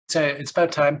it's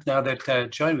about time now that,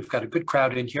 John, we've got a good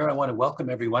crowd in here. I want to welcome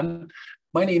everyone.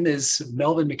 My name is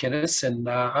Melvin McInnes, and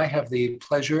I have the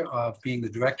pleasure of being the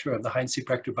director of the Heinz C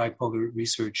Prechter Bipolar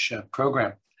Research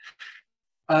Program.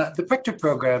 The Prechter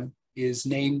Program is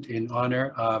named in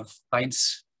honor of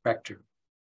Heinz Prechter.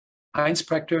 Heinz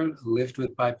Prechter lived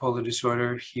with bipolar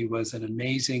disorder. He was an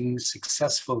amazing,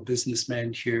 successful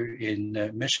businessman here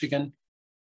in Michigan.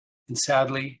 And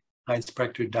sadly, Heinz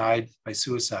Prechter died by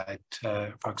suicide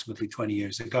approximately 20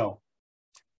 years ago.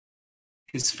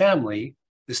 His family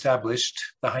established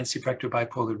the Heinz C Prechter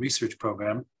Bipolar Research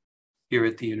Program here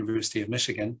at the University of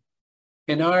Michigan.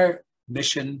 And our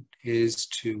mission is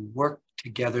to work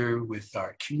together with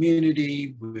our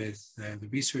community, with the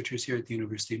researchers here at the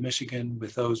University of Michigan,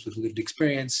 with those with lived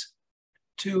experience,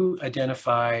 to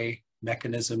identify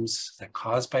mechanisms that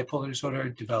cause bipolar disorder,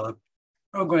 develop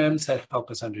programs that help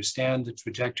us understand the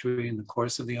trajectory and the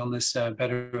course of the illness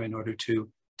better in order to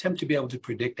attempt to be able to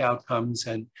predict outcomes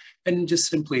and just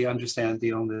simply understand the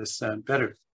illness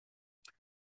better.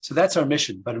 So that's our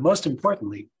mission. But most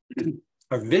importantly,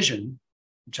 our vision,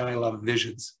 which I love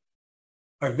visions,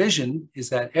 our vision is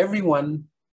that everyone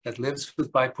that lives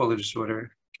with bipolar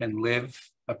disorder can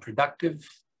live a productive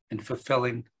and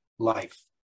fulfilling life.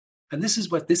 And this is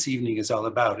what this evening is all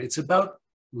about. It's about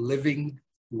living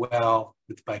well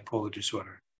with bipolar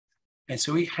disorder. And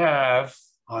so we have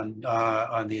on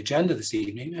the agenda this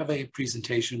evening, we have a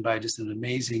presentation by just an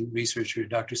amazing researcher,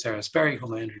 Dr. Sperry,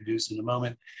 whom I'll introduce in a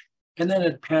moment, and then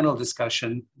a panel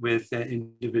discussion with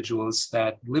individuals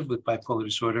that live with bipolar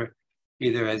disorder,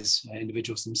 either as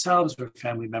individuals themselves or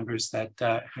family members that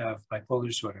have bipolar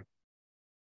disorder.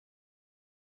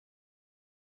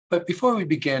 But before we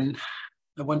begin,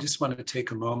 I just want to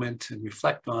take a moment and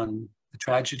reflect on the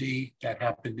tragedy that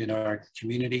happened in our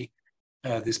community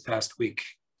this past week.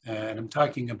 And I'm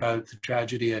talking about the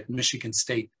tragedy at Michigan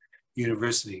State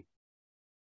University.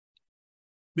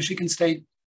 Michigan State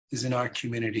is in our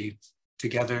community.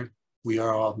 Together, we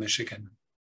are all Michigan.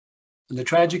 And the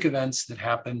tragic events that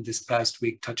happened this past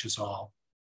week touch us all.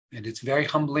 And it's very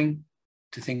humbling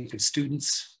to think of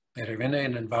students that are in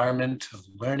an environment of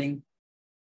learning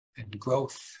and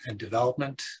growth and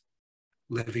development,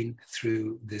 living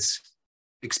through this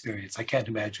experience. I can't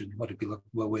imagine what it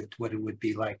would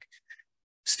be like.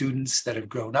 Students that have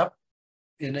grown up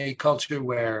in a culture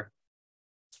where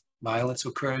violence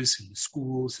occurs in the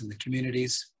schools and the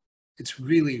communities. It's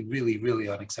really, really, really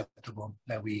unacceptable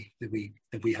that we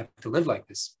have to live like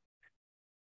this.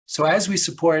 So as we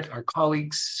support our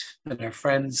colleagues and our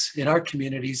friends in our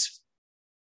communities,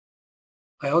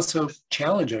 I also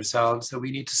challenge ourselves that we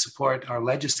need to support our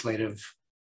legislative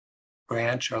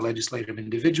branch, our legislative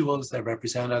individuals that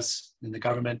represent us in the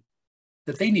government,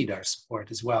 that they need our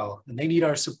support as well. And they need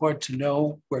our support to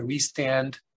know where we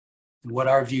stand and what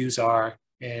our views are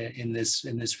in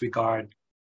this regard.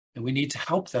 And we need to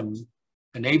help them,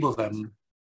 enable them,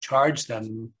 charge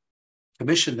them,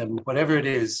 commission them, whatever it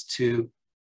is, to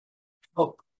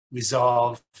help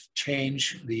resolve,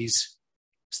 change the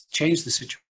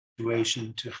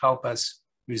situation to help us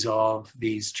resolve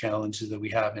these challenges that we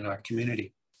have in our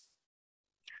community.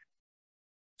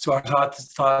 So our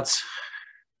thoughts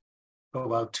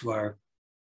go out to our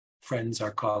friends,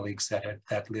 our colleagues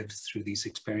that lived through these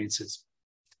experiences.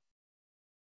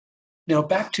 Now,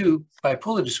 back to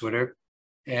bipolar disorder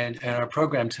and our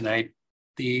program tonight.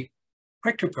 The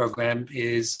Prechter Program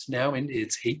is now in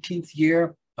its 18th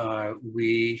year.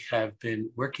 We have been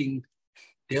working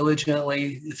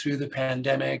diligently through the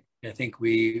pandemic. I think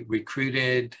we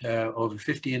recruited over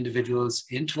 50 individuals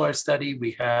into our study.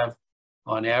 We have,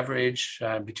 on average,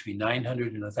 between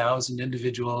 900 and 1,000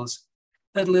 individuals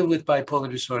that live with bipolar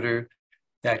disorder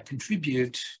that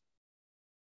contribute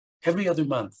every other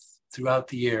month throughout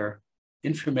the year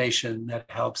information that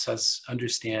helps us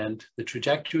understand the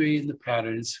trajectory and the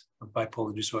patterns of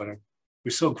bipolar disorder.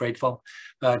 We're so grateful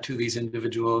to these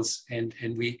individuals, and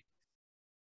we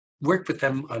work with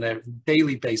them on a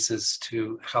daily basis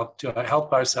to help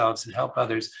ourselves and help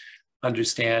others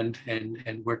understand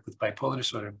and work with bipolar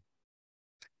disorder.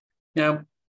 Now,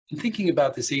 in thinking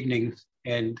about this evening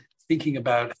and thinking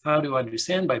about how to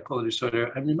understand bipolar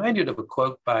disorder, I'm reminded of a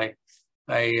quote by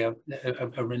a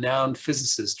renowned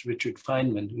physicist, Richard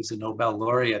Feynman, who's a Nobel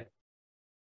laureate.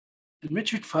 And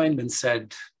Richard Feynman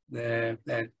said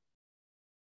that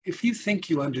if you think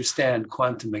you understand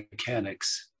quantum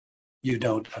mechanics, you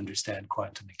don't understand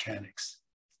quantum mechanics.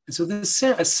 And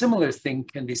so a similar thing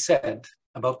can be said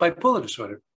about bipolar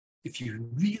disorder. If you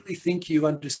really think you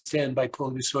understand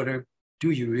bipolar disorder,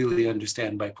 do you really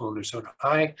understand bipolar disorder?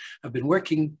 I have been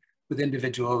working with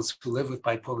individuals who live with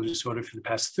bipolar disorder for the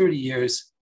past 30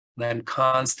 years, then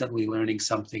constantly learning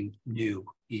something new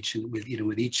with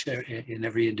each and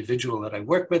every individual that I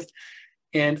work with.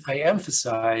 And I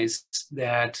emphasize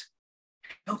that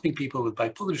helping people with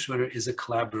bipolar disorder is a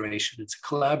collaboration. It's a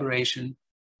collaboration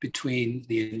between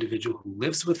the individual who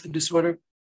lives with the disorder,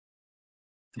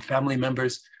 the family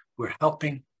members who are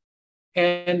helping,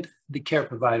 and the care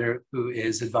provider who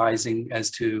is advising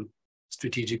as to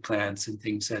strategic plans and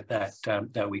things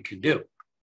that we can do.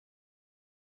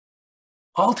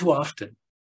 All too often,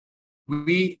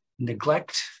 we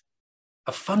neglect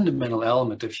a fundamental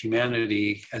element of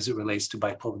humanity as it relates to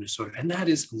bipolar disorder, and that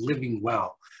is living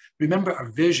well. Remember, our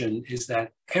vision is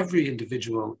that every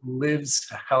individual lives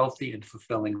a healthy and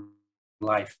fulfilling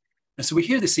life. And so we're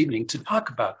here this evening to talk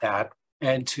about that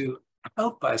and to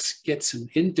help us get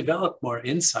develop more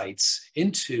insights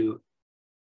into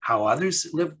how others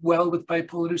live well with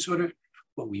bipolar disorder,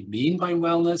 what we mean by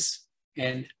wellness,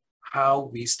 and how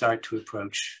we start to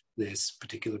approach this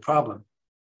particular problem.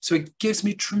 So it gives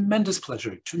me tremendous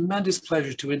pleasure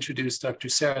to introduce Dr.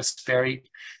 Sarah Sperry,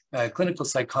 a clinical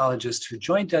psychologist who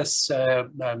joined us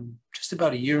just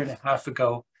about 1.5 years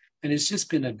ago, and has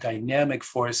just been a dynamic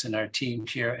force in our team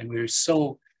here. And we're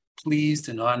so pleased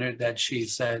and honored that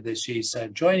she's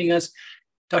joining us.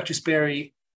 Dr.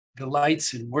 Sperry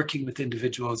delights in working with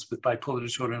individuals with bipolar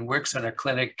disorder and works on our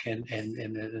clinic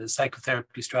and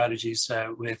psychotherapy strategies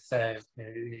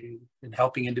in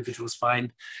helping individuals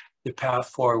find the path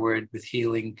forward with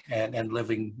healing and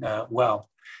living well.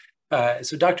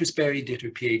 So Dr. Sperry did her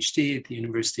PhD at the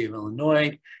University of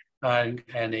Illinois and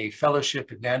a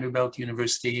fellowship at Vanderbilt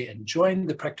University, and joined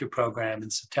the Prechter Program in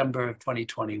September of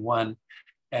 2021.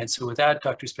 And so with that,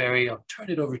 Dr. Sperry, I'll turn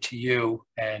it over to you.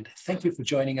 And thank you for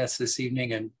joining us this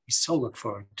evening. And we so look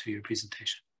forward to your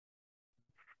presentation.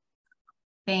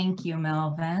 Thank you,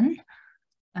 Melvin.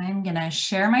 I'm going to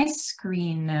share my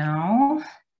screen now.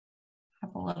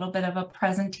 Have a little bit of a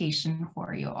presentation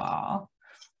for you all.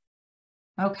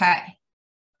 Okay.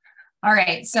 All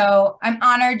right. So I'm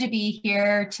honored to be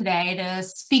here today to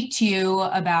speak to you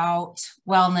about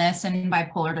wellness and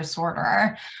bipolar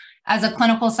disorder. As a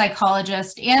clinical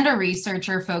psychologist and a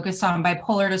researcher focused on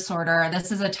bipolar disorder,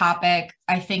 this is a topic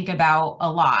I think about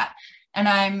a lot. And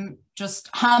I'm just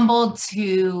humbled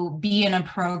to be in a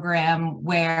program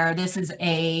where this is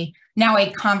now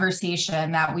a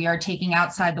conversation that we are taking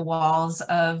outside the walls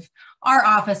of our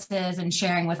offices and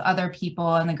sharing with other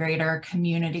people in the greater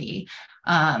community.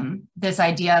 This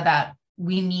idea that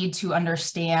we need to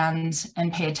understand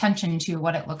and pay attention to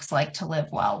what it looks like to live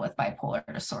well with bipolar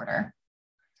disorder.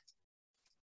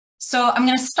 So I'm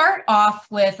going to start off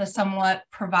with a somewhat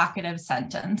provocative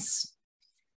sentence.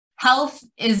 Health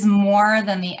is more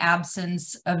than the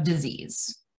absence of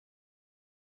disease.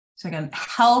 So again,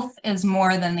 health is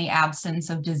more than the absence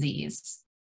of disease.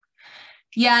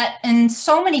 Yet in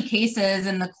so many cases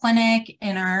in the clinic,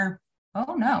 in our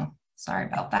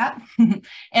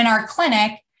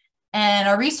clinic and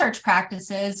our research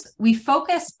practices, we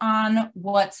focus on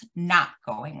what's not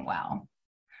going well.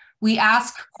 We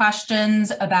ask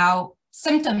questions about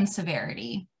symptom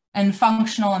severity and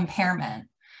functional impairment.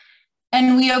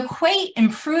 And we equate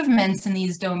improvements in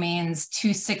these domains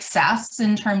to success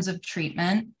in terms of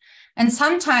treatment. And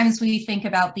sometimes we think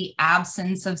about the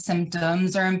absence of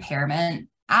symptoms or impairment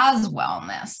as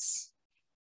wellness.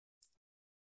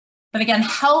 But again,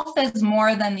 health is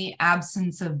more than the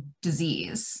absence of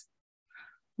disease.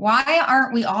 Why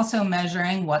aren't we also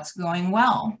measuring what's going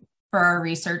well for our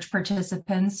research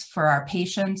participants, for our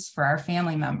patients, for our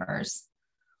family members?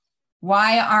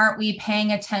 Why aren't we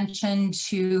paying attention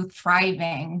to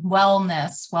thriving,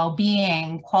 wellness,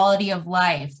 well-being, quality of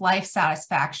life, life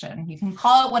satisfaction? You can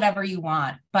call it whatever you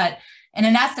want, but in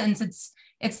essence,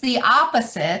 it's the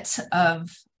opposite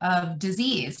of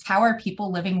disease. How are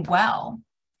people living well?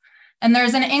 And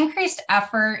there's an increased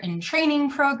effort in training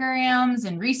programs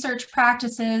and research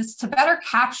practices to better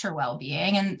capture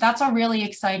well-being, and that's a really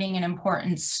exciting and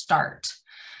important start.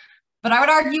 But I would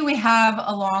argue we have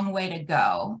a long way to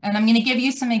go. And I'm going to give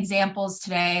you some examples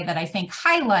today that I think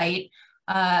highlight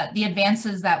the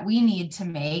advances that we need to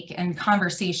make and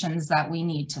conversations that we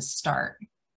need to start.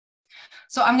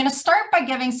 So I'm going to start by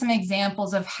giving some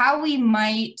examples of how we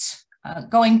might,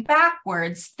 going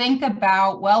backwards, think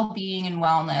about well-being and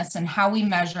wellness and how we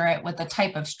measure it with the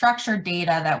type of structured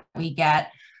data that we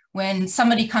get when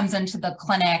somebody comes into the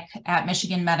clinic at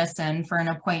Michigan Medicine for an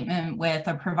appointment with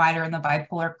a provider in the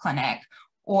bipolar clinic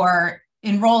or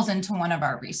enrolls into one of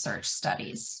our research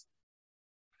studies.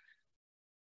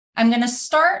 I'm going to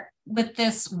start with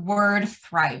this word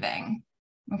thriving.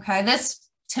 Okay, this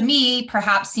to me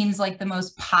perhaps seems like the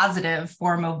most positive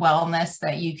form of wellness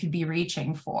that you could be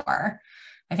reaching for.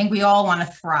 I think we all want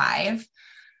to thrive.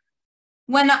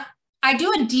 When I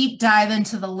do a deep dive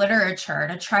into the literature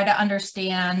to try to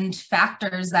understand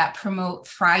factors that promote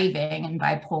thriving in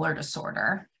bipolar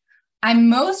disorder, I'm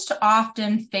most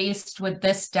often faced with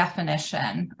this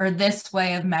definition or this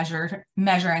way of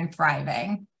measuring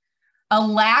thriving: a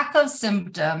lack of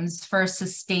symptoms for a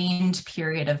sustained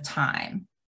period of time.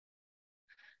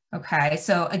 Okay,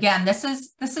 so again, this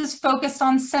is focused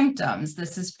on symptoms.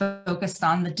 This is focused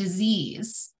on the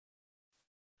disease.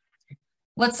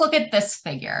 Let's look at this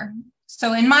figure.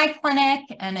 So in my clinic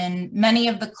and in many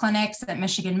of the clinics at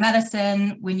Michigan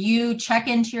Medicine, when you check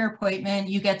into your appointment,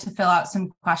 you get to fill out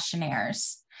some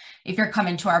questionnaires. If you're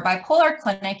coming to our bipolar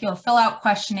clinic, you'll fill out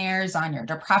questionnaires on your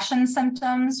depression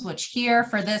symptoms, which here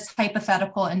for this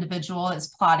hypothetical individual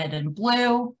is plotted in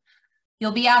blue.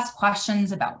 You'll be asked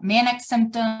questions about manic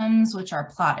symptoms, which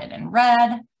are plotted in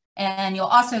red, and you'll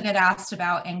also get asked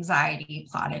about anxiety,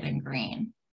 plotted in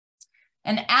green.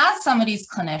 And as somebody's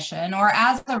clinician or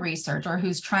as a researcher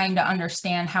who's trying to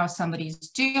understand how somebody's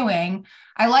doing,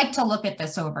 I like to look at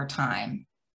this over time.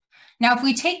 Now, if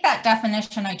we take that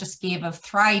definition I just gave of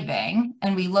thriving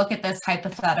and we look at this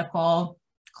hypothetical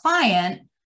client,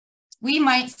 we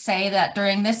might say that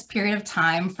during this period of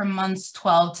time from months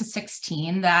 12 to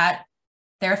 16 that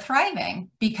they're thriving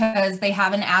because they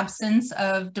have an absence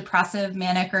of depressive,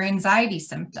 manic, or anxiety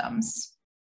symptoms.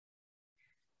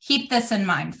 Keep this in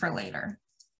mind for later.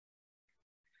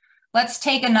 Let's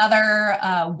take another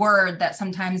word that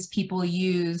sometimes people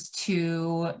use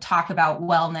to talk about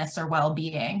wellness or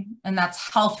well-being, and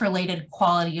that's health-related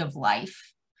quality of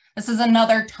life. This is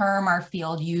another term our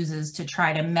field uses to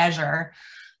try to measure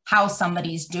how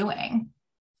somebody's doing.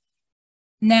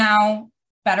 Now,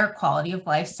 better quality of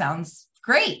life sounds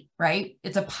great, right?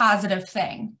 It's a positive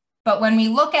thing. But when we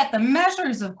look at the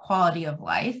measures of quality of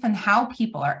life and how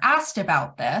people are asked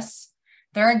about this,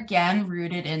 they're again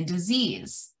rooted in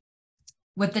disease.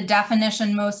 With the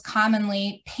definition most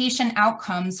commonly, patient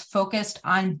outcomes focused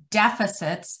on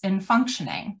deficits in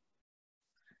functioning.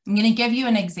 I'm going to give you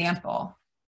an example.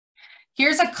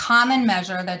 Here's a common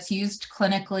measure that's used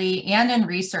clinically and in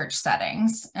research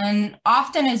settings, and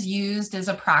often is used as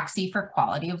a proxy for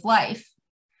quality of life.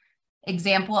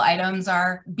 Example items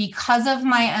are: because of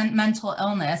my mental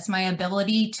illness, my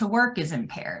ability to work is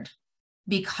impaired.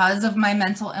 Because of my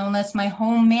mental illness, my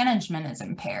home management is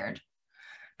impaired.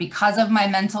 Because of my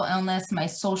mental illness, my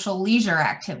social leisure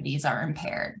activities are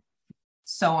impaired,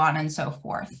 so on and so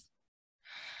forth.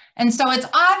 And so it's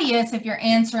obvious if you're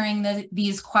answering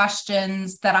these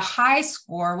questions that a high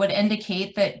score would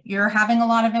indicate that you're having a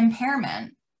lot of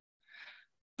impairment.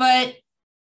 But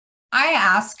I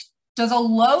asked, does a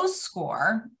low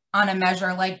score on a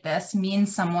measure like this mean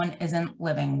someone isn't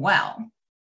living well?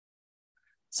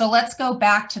 So let's go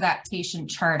back to that patient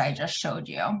chart I just showed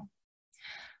you.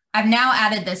 I've now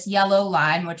added this yellow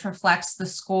line, which reflects the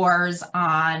scores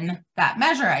on that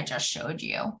measure I just showed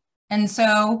you. And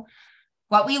so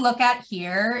what we look at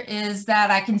here is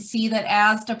that I can see that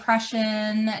as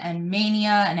depression and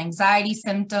mania and anxiety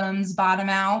symptoms bottom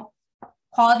out,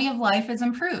 quality of life is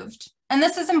improved. And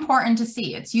this is important to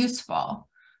see. It's useful.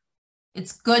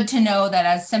 It's good to know that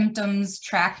as symptoms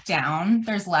track down,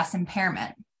 there's less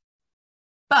impairment.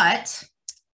 But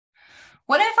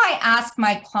what if I ask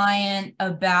my client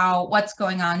about what's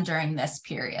going on during this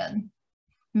period?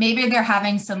 Maybe they're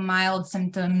having some mild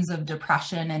symptoms of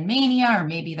depression and mania, or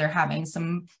maybe they're having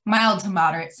some mild to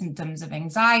moderate symptoms of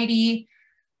anxiety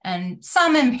and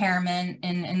some impairment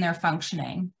in their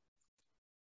functioning.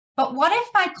 But what if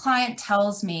my client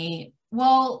tells me,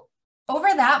 well, over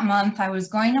that month, I was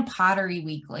going to pottery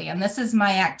weekly, and this is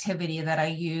my activity that I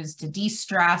use to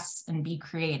de-stress and be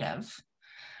creative.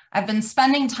 I've been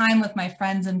spending time with my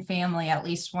friends and family at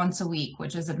least once a week,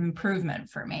 which is an improvement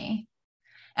for me.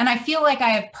 And I feel like I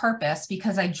have purpose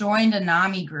because I joined a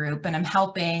NAMI group and I'm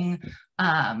helping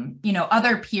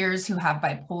other peers who have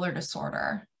bipolar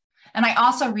disorder. And I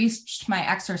also reached my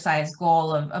exercise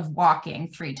goal of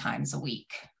walking 3 times a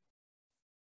week.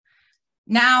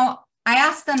 Now, I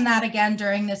asked them that again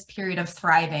during this period of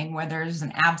thriving where there's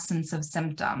an absence of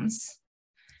symptoms.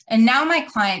 And now my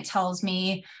client tells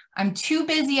me, I'm too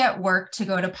busy at work to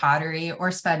go to pottery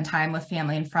or spend time with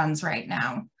family and friends right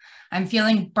now. I'm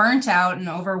feeling burnt out and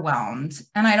overwhelmed,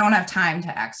 and I don't have time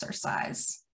to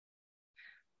exercise.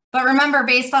 But remember,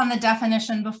 based on the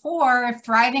definition before, if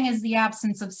thriving is the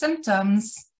absence of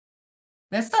symptoms,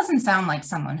 this doesn't sound like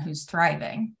someone who's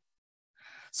thriving.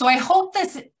 So I hope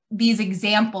these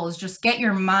examples just get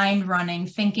your mind running,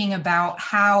 thinking about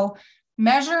how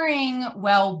measuring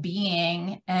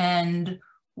well-being and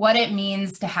what it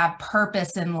means to have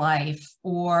purpose in life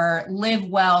or live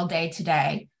well day to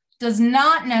day does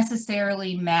not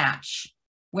necessarily match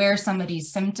where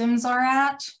somebody's symptoms are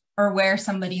at or where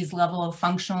somebody's level of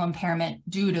functional impairment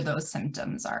due to those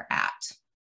symptoms are at.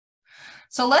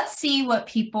 So let's see what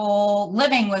people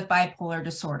living with bipolar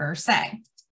disorder say.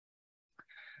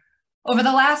 Over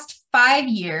the last 5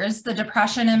 years, the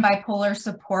Depression and Bipolar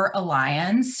Support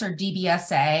Alliance, or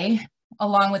DBSA,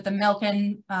 along with the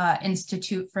Milken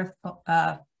Institute for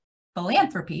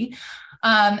Philanthropy,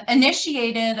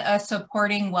 initiated a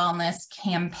supporting wellness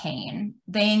campaign.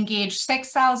 They engaged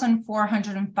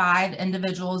 6,405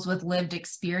 individuals with lived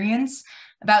experience,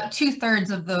 about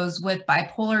 2/3 of those with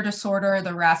bipolar disorder,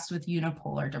 the rest with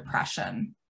unipolar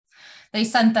depression. They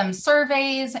sent them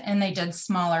surveys and they did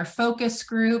smaller focus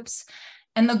groups.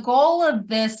 And the goal of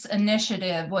this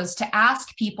initiative was to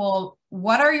ask people,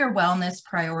 what are your wellness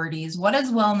priorities? What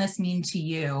does wellness mean to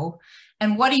you?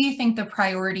 And what do you think the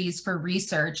priorities for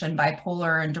research in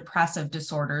bipolar and depressive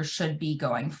disorders should be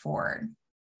going forward?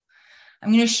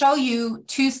 I'm going to show you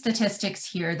 2 statistics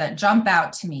here that jump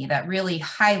out to me that really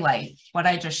highlight what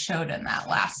I just showed in that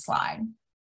last slide.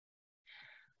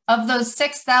 Of those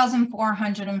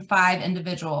 6,405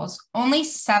 individuals, only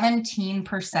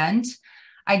 17%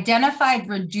 identified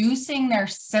reducing their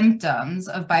symptoms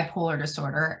of bipolar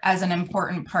disorder as an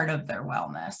important part of their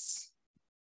wellness.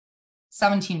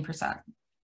 17%.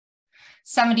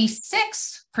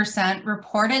 76%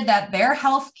 reported that their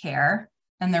health care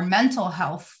and their mental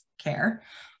health care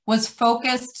was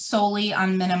focused solely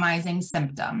on minimizing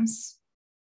symptoms.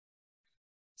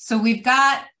 So we've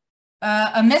got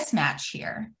a mismatch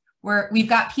here, where we've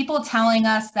got people telling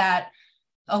us that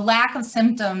a lack of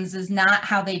symptoms is not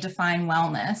how they define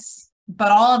wellness,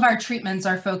 but all of our treatments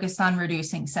are focused on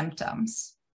reducing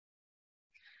symptoms.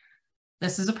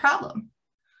 This is a problem.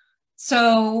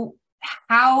 So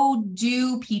how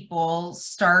do people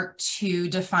start to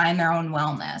define their own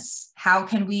wellness? How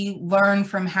can we learn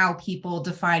from how people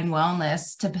define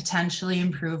wellness to potentially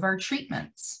improve our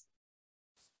treatments?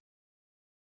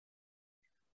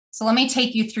 So let me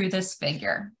take you through this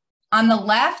figure. On the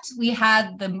left, we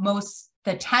had the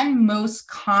 10 most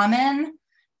common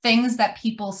things that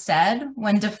people said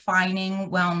when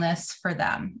defining wellness for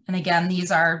them. And again,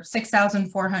 these are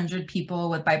 6,400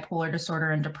 people with bipolar disorder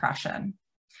and depression.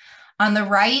 On the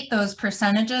right, those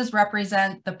percentages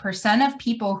represent the percent of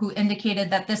people who indicated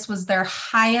that this was their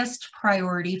highest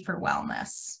priority for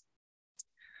wellness.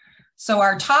 So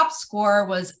our top score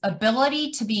was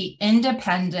ability to be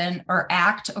independent or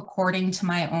act according to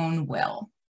my own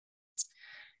will.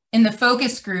 In the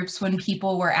focus groups, when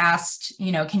people were asked,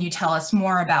 can you tell us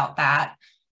more about that?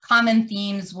 Common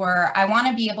themes were, I want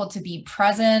to be able to be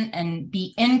present and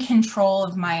be in control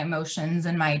of my emotions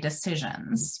and my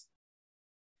decisions.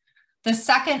 The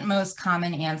second most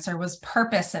common answer was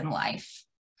purpose in life,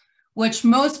 which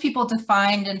most people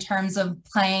defined in terms of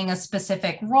playing a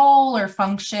specific role or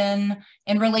function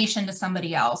in relation to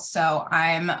somebody else. So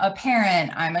I'm a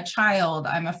parent, I'm a child,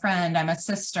 I'm a friend, I'm a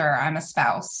sister, I'm a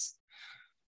spouse.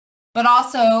 But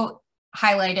also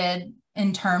highlighted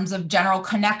in terms of general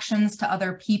connections to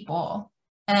other people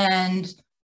and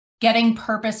getting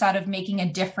purpose out of making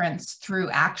a difference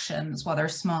through actions, whether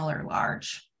small or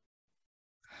large.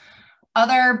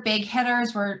 Other big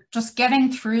hitters were just getting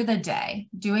through the day,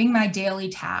 doing my daily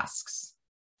tasks,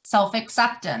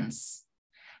 self-acceptance,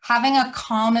 having a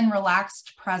calm and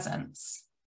relaxed presence,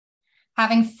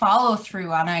 having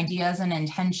follow-through on ideas and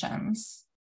intentions,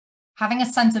 having a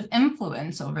sense of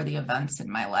influence over the events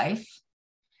in my life,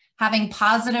 having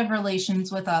positive relations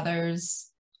with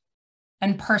others,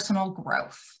 and personal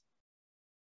growth.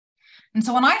 And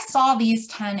so when I saw these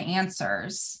 10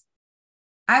 answers,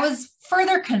 I was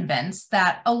further convinced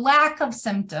that a lack of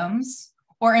symptoms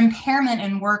or impairment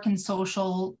in work and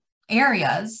social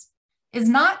areas is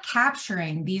not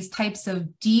capturing these types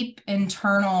of deep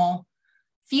internal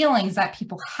feelings that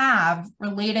people have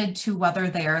related to whether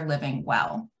they are living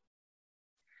well.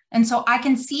 And so I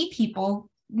can see people,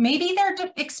 maybe they're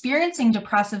experiencing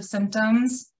depressive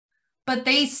symptoms, but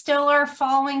they still are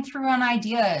following through on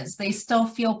ideas. They still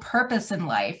feel purpose in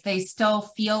life. They still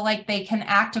feel like they can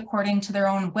act according to their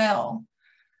own will.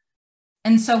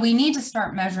 And so we need to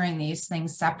start measuring these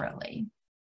things separately.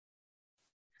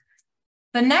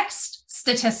 The next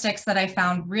statistics that I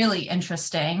found really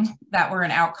interesting that were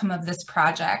an outcome of this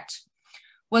project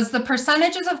was the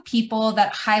percentages of people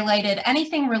that highlighted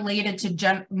anything related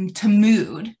to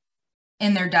mood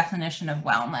in their definition of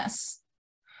wellness.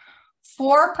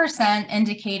 4%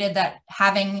 indicated that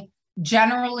having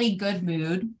generally good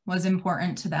mood was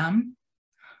important to them.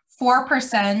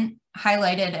 4%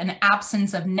 highlighted an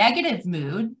absence of negative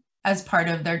mood as part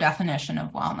of their definition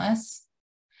of wellness.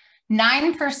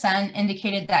 9%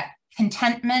 indicated that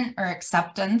contentment or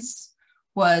acceptance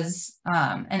was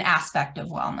an aspect of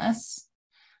wellness.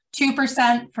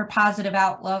 2% for positive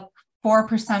outlook,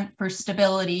 4% for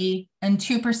stability, and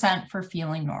 2% for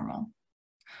feeling normal.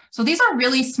 So these are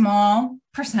really small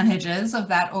percentages of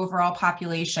that overall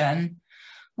population,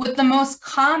 with the most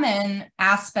common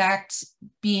aspect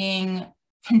being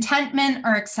contentment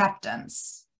or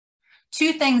acceptance.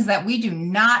 Two things that we do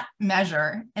not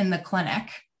measure in the clinic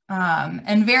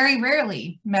and very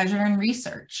rarely measure in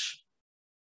research.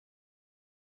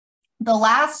 The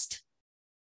last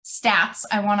stats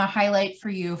I want to highlight for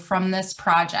you from this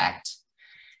project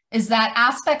is that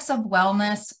aspects of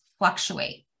wellness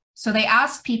fluctuate. So they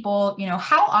ask people,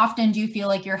 how often do you feel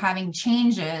like you're having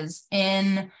changes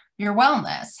in your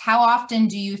wellness? How often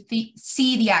do you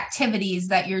see the activities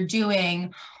that you're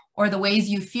doing or the ways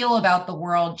you feel about the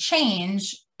world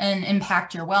change and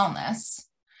impact your wellness?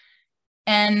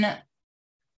 And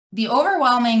the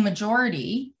overwhelming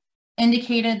majority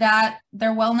indicated that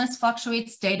their wellness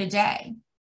fluctuates day to day,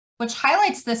 which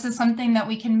highlights this as something that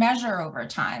we can measure over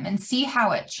time and see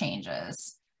how it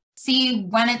changes, see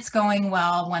when it's going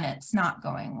well, when it's not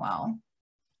going well.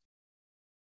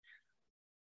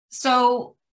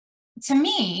 So to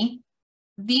me,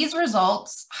 these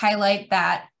results highlight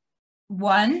that,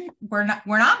 one, we're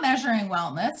not measuring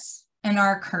wellness in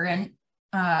our current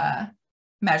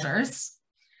measures,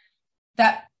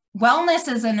 that wellness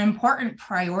is an important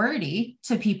priority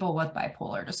to people with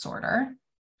bipolar disorder,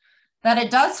 that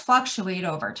it does fluctuate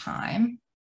over time,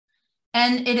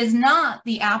 and it is not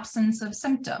the absence of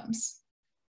symptoms.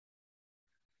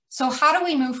 So how do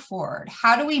we move forward?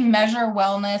 How do we measure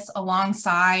wellness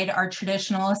alongside our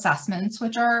traditional assessments,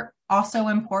 which are also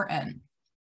important?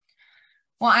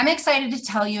 Well, I'm excited to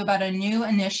tell you about a new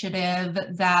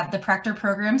initiative that the Prechter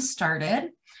Program started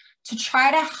to try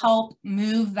to help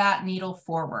move that needle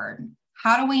forward.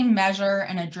 How do we measure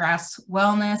and address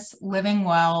wellness, living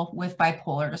well with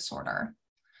bipolar disorder?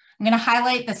 I'm going to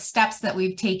highlight the steps that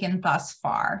we've taken thus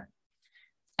far.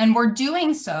 And we're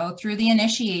doing so through the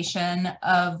initiation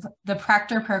of the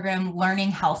Prechter Program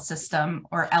Learning Health System,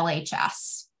 or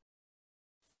LHS.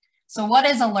 So what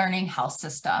is a learning health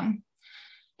system?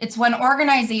 It's when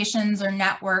organizations or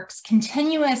networks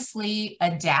continuously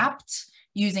adapt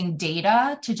using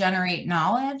data to generate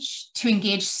knowledge, to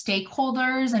engage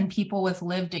stakeholders and people with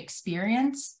lived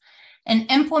experience, and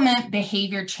implement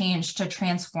behavior change to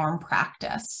transform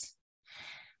practice.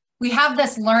 We have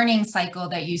this learning cycle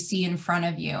that you see in front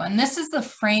of you, and this is the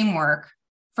framework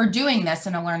for doing this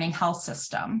in a learning health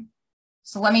system.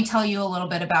 So let me tell you a little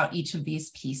bit about each of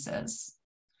these pieces.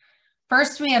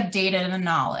 First, we have data and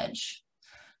knowledge.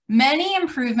 Many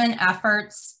improvement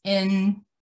efforts in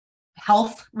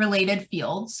health-related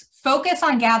fields focus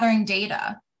on gathering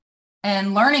data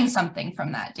and learning something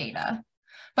from that data.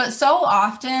 But so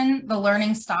often the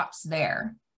learning stops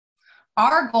there.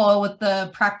 Our goal with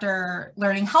the Prechter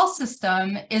Learning Health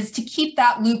System is to keep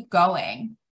that loop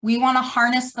going. We want to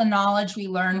harness the knowledge we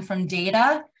learn from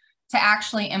data to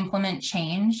actually implement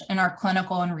change in our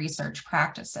clinical and research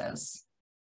practices.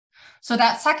 So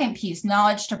that second piece,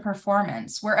 knowledge to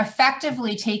performance, we're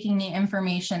effectively taking the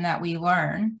information that we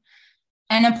learn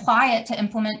and apply it to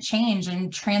implement change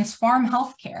and transform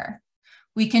healthcare.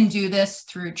 We can do this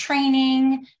through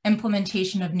training,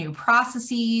 implementation of new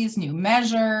processes, new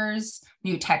measures,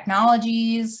 new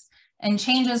technologies, and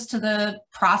changes to the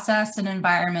process and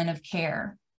environment of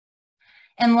care.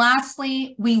 And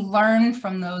lastly, we learn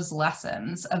from those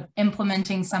lessons of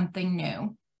implementing something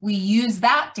new. We use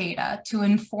that data to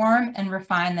inform and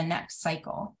refine the next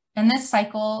cycle. And this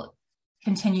cycle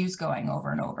continues going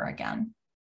over and over again.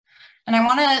 And I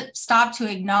want to stop to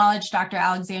acknowledge Dr.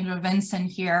 Alexandra Vinson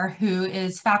here, who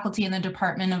is faculty in the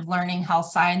Department of Learning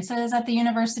Health Sciences at the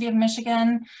University of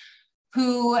Michigan,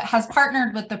 who has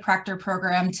partnered with the Prechter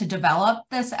Program to develop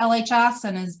this LHS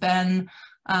and has been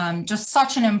just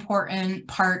such an important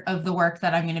part of the work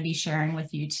that I'm going to be sharing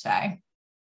with you today.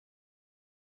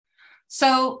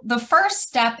 So the first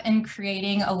step in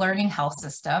creating a learning health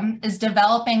system is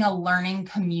developing a learning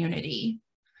community.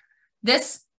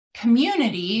 This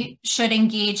community should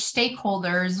engage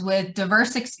stakeholders with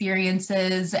diverse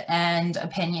experiences and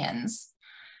opinions.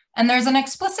 And there's an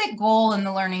explicit goal in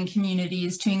the learning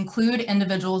communities to include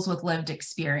individuals with lived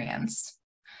experience.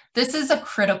 This is a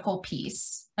critical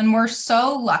piece. And we're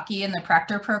so lucky in the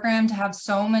Prechter Program to have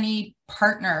so many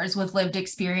partners with lived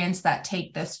experience that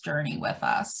take this journey with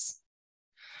us.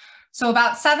 So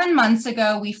about 7 months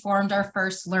ago, we formed our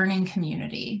first learning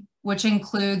community. which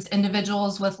includes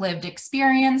individuals with lived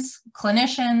experience,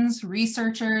 clinicians,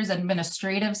 researchers,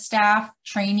 administrative staff,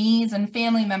 trainees, and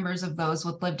family members of those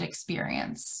with lived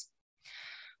experience.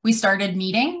 We started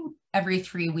meeting every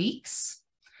 3 weeks.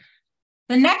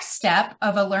 The next step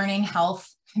of a learning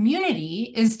health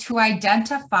community is to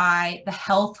identify the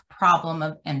health problem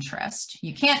of interest.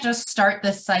 You can't just start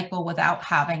this cycle without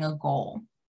having a goal.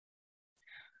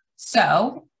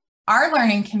 So our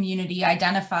learning community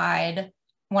identified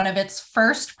one of its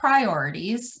first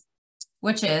priorities,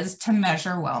 which is to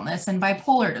measure wellness in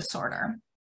bipolar disorder.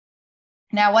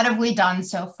 Now, what have we done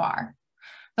so far?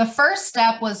 The first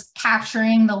step was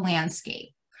capturing the landscape.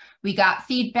 We got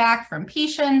feedback from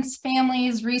patients,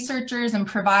 families, researchers, and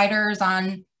providers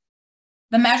on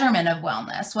the measurement of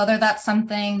wellness, whether that's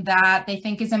something that they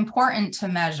think is important to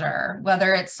measure,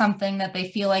 whether it's something that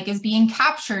they feel like is being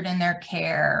captured in their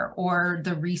care or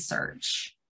the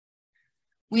research.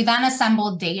 We then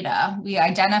assembled data. We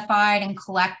identified and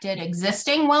collected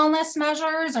existing wellness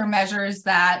measures or measures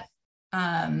that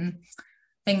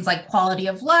things like quality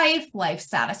of life, life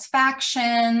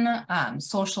satisfaction,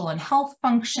 social and health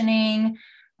functioning.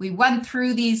 We went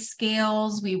through these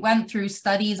scales. We went through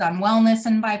studies on wellness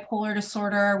and bipolar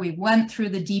disorder. We went through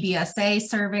the DBSA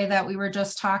survey that we were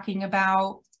just talking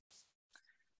about.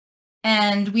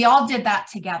 And we all did that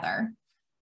together.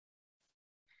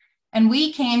 And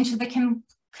we came to the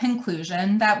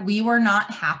conclusion that we were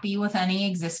not happy with any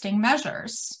existing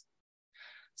measures.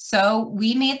 So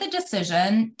we made the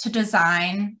decision to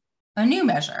design a new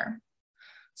measure.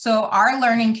 So our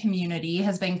learning community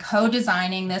has been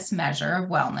co-designing this measure of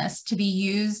wellness to be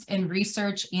used in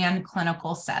research and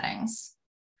clinical settings.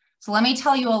 So let me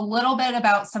tell you a little bit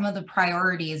about some of the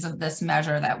priorities of this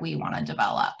measure that we want to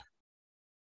develop.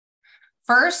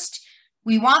 First,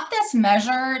 we want this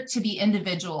measure to be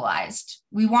individualized.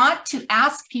 We want to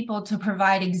ask people to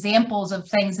provide examples of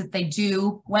things that they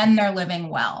do when they're living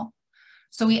well.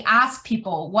 So we ask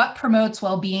people, what promotes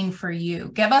well-being for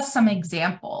you? Give us some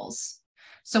examples.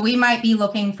 So we might be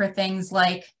looking for things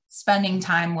like spending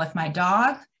time with my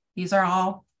dog. These are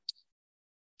all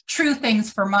true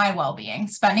things for my well-being.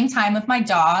 Spending time with my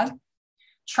dog,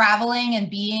 traveling and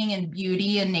being in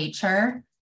beauty and nature,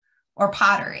 or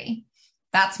pottery.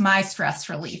 That's my stress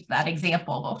relief, that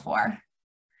example before.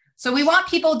 So we want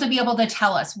people to be able to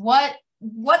tell us, what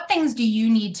things do you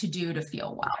need to do to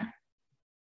feel well?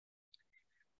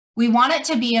 We want it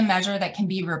to be a measure that can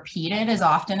be repeated as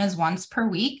often as once per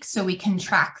week so we can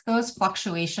track those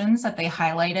fluctuations that they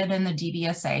highlighted in the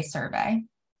DBSA survey.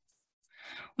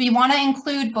 We want to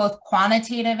include both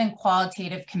quantitative and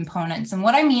qualitative components. And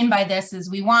what I mean by this is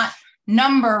we want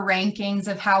number rankings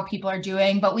of how people are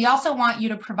doing, but we also want you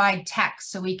to provide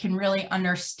text so we can really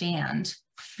understand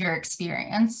your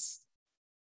experience.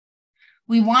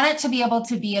 We want it to be able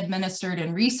to be administered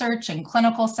in research and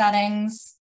clinical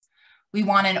settings. We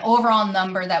want an overall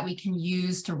number that we can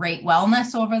use to rate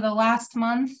wellness over the last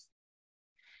month.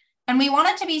 And we want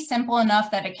it to be simple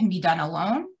enough that it can be done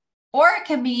alone, or it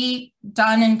can be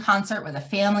done in concert with a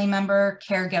family member,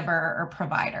 caregiver, or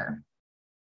provider.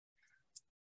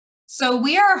 So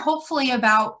we are hopefully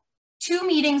about 2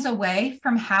 meetings away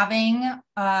from having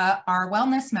our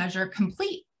wellness measure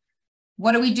complete.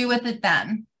 What do we do with it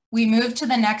then? We move to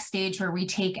the next stage where we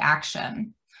take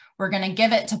action. We're going to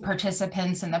give it to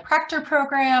participants in the Prechter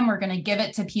program. We're going to give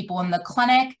it to people in the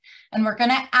clinic. And we're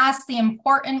going to ask the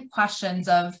important questions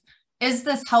of, is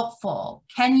this helpful?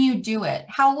 Can you do it?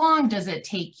 How long does it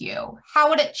take you? How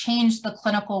would it change the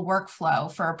clinical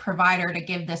workflow for a provider to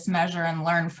give this measure and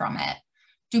learn from it?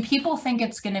 Do people think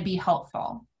it's going to be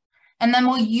helpful? And then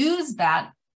we'll use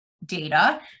that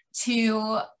data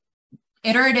to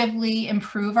iteratively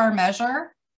improve our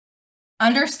measure,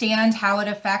 understand how it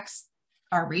affects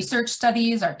our research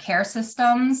studies, our care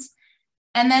systems,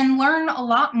 and then learn a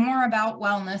lot more about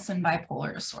wellness and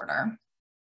bipolar disorder.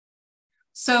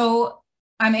 So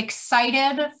I'm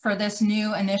excited for this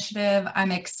new initiative.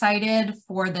 I'm excited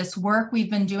for this work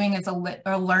we've been doing as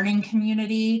a learning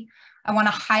community. I want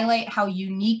to highlight how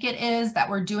unique it is that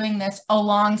we're doing this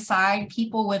alongside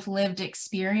people with lived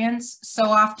experience. So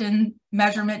often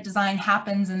measurement design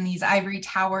happens in these ivory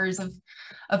towers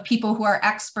of people who are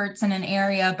experts in an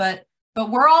area, but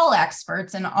we're all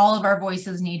experts and all of our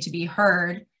voices need to be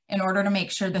heard in order to make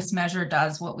sure this measure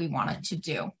does what we want it to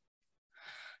do.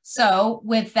 So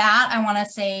with that, I want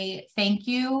to say thank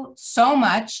you so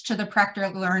much to the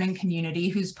Prechter learning community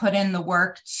who's put in the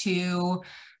work to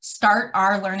start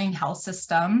our learning health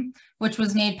system, which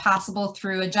was made possible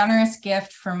through a generous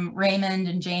gift from Raymond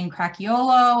and Jane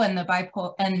Cracchiolo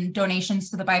and donations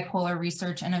to the Bipolar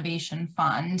Research Innovation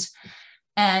Fund.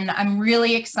 And I'm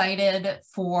really excited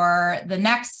for the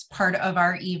next part of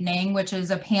our evening, which is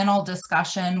a panel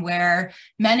discussion where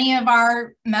many of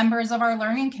our members of our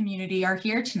learning community are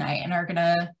here tonight and are going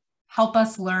to help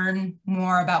us learn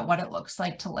more about what it looks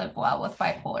like to live well with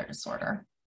bipolar disorder.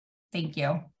 Thank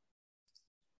you.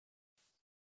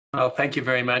 Well, thank you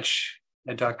very much,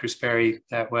 Dr. Sperry.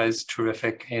 That was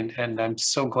terrific. And I'm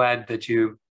so glad that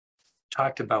you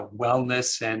talked about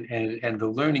wellness and the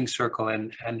learning circle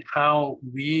and how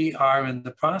we are in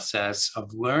the process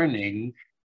of learning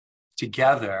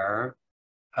together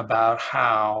about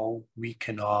how we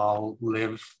can all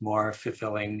live more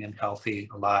fulfilling and healthy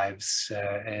lives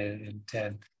and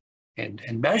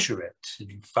measure it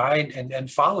and find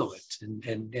and follow it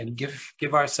and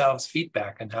give ourselves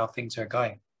feedback on how things are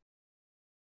going.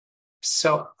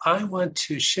 So I want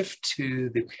to shift to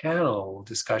the panel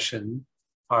discussion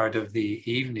part of the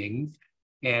evening,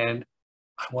 and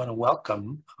I want to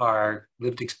welcome our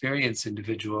lived experience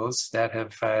individuals that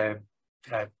have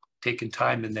taken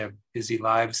time in their busy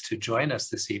lives to join us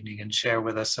this evening and share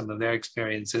with us some of their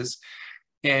experiences.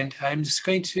 And I'm just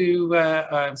going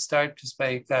to start just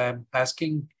by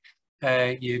asking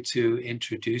you to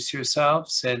introduce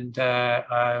yourselves, and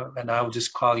I will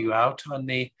just call you out on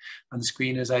the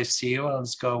screen as I see you. I'll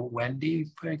just go, Wendy,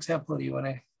 for example. Do you want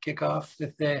to kick off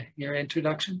with your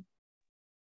introduction?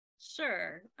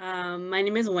 Sure. My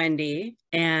name is Wendy,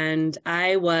 and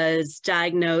I was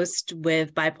diagnosed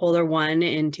with bipolar 1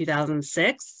 in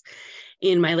 2006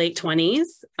 in my late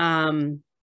 20s.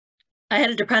 I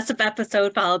had a depressive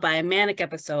episode followed by a manic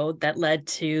episode that led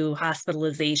to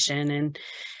hospitalization, and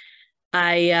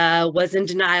I was in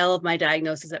denial of my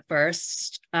diagnosis at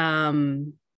first,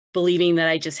 believing that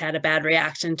I just had a bad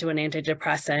reaction to an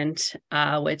antidepressant,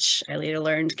 which I later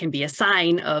learned can be a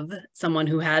sign of someone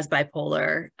who has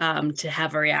bipolar, to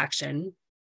have a reaction.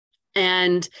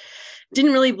 And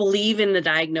didn't really believe in the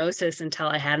diagnosis until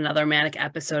I had another manic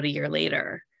episode a year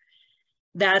later.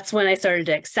 That's when I started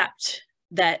to accept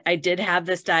that I did have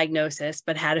this diagnosis,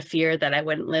 but had a fear that I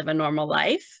wouldn't live a normal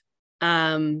life.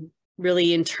 Really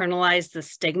internalized the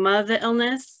stigma of the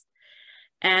illness.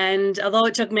 And although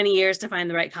it took many years to find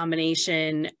the right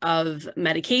combination of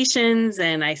medications,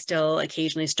 and I still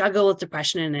occasionally struggle with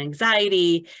depression and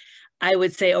anxiety, I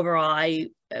would say overall, I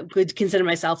would consider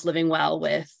myself living well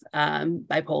with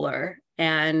bipolar.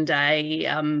 And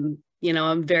I'm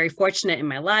very fortunate in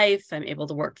my life. I'm able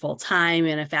to work full time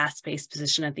in a fast-paced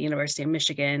position at the University of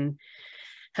Michigan.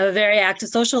 Have a very active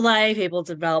social life, able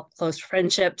to develop close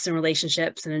friendships and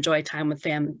relationships and enjoy time with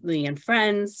family and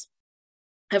friends.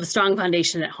 I have a strong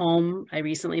foundation at home. I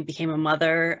recently became a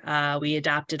mother. We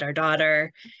adopted our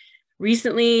daughter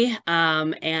recently.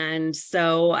 And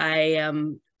so I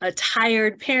am a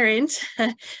tired parent,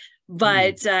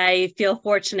 but I feel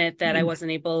fortunate that I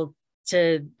wasn't able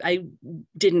to, I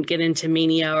didn't get into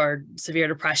mania or severe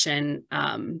depression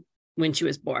when she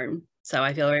was born. So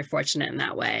I feel very fortunate in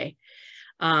that way.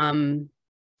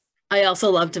 I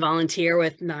also love to volunteer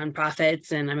with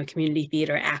nonprofits, and I'm a community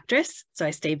theater actress, so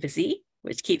I stay busy,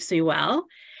 which keeps me well.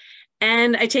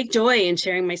 And I take joy in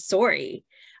sharing my story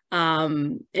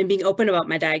and being open about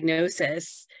my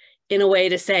diagnosis in a way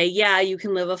to say, yeah, you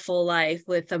can live a full life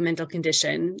with a mental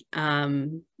condition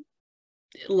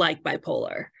like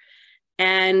bipolar.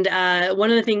 And one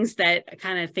of the things that I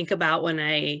kind of think about when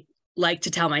I like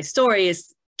to tell my story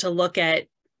is to look at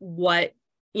what,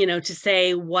 to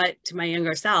say what to my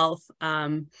younger self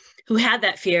who had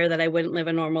that fear that I wouldn't live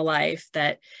a normal life,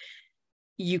 that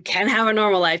you can have a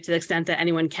normal life to the extent that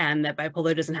anyone can, that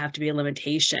bipolar doesn't have to be a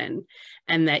limitation,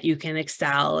 and that you can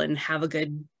excel and have a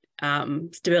good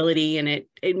stability. And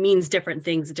it means different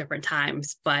things at different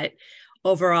times. But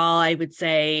overall, I would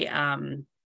say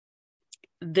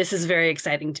this is very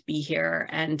exciting to be here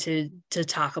and to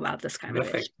talk about this kind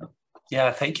of issue.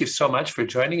 Yeah, thank you so much for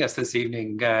joining us this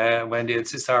evening, Wendy.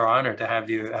 It's just our honor to have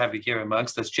you here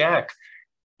amongst us. Jack,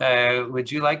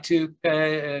 would you like to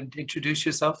introduce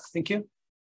yourself? Thank you.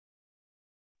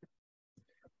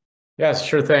 Yes,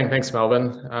 sure thing. Thanks,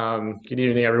 Melvin. Good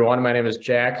evening, everyone. My name is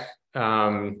Jack.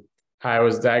 I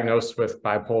was diagnosed with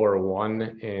bipolar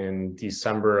 1 in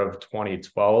December of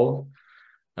 2012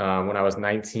 when I was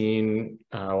 19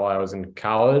 while I was in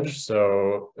college.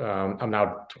 So I'm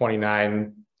now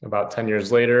 29, about 10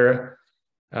 years later.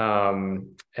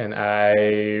 And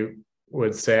I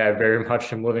would say I very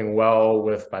much am living well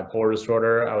with bipolar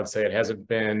disorder. I would say it hasn't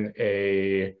been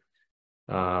a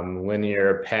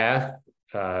linear path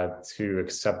to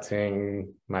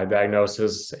accepting my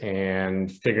diagnosis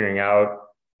and figuring out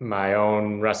my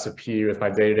own recipe with my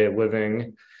day-to-day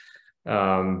living.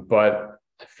 But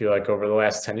I feel like over the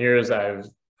last 10 years, I've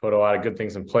put a lot of good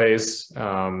things in place.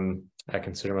 I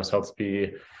consider myself to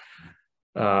be,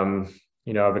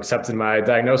 I've accepted my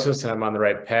diagnosis and I'm on the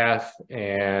right path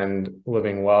and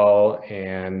living well.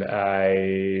 And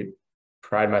I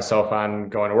pride myself on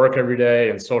going to work every day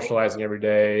and socializing every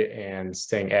day and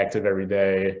staying active every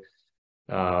day.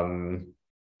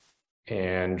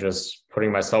 And just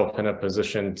putting myself in a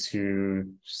position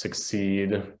to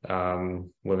succeed,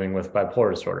 living with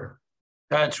bipolar disorder.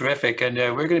 That's terrific. And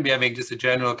we're going to be having just a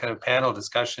general kind of panel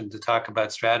discussion to talk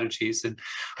about strategies. And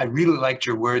I really liked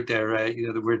your word there,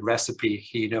 the word recipe,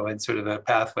 and sort of a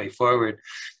pathway forward.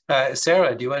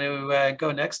 Sarah, do you want to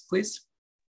go next, please?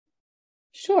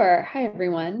 Sure. Hi,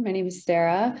 everyone. My name is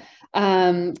Sarah.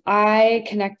 I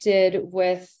connected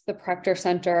with the Prechter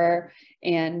Center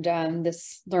and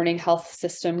this learning health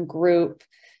system group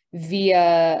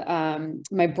via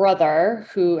my brother,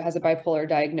 who has a bipolar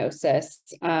diagnosis,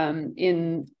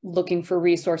 in looking for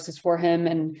resources for him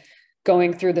and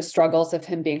going through the struggles of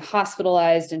him being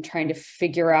hospitalized and trying to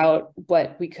figure out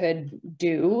what we could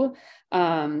do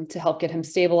to help get him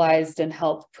stabilized and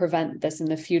help prevent this in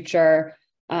the future.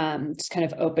 Just kind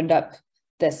of opened up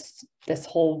this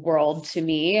whole world to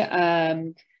me.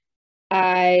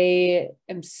 I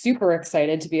am super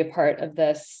excited to be a part of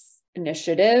this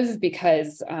initiative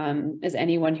because as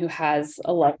anyone who has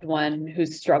a loved one who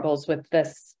struggles with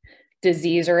this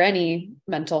disease or any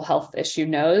mental health issue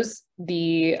knows,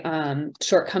 the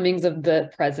shortcomings of the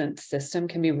present system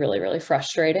can be really, really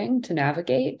frustrating to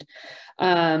navigate.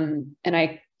 And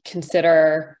I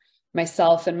consider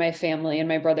myself and my family and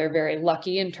my brother very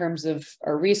lucky in terms of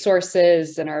our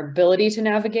resources and our ability to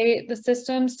navigate the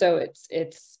system. So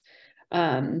it's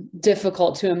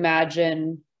difficult to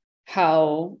imagine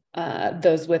how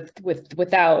those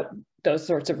without those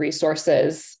sorts of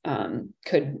resources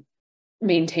could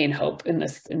maintain hope in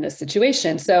this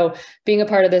situation. So being a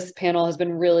part of this panel has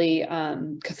been really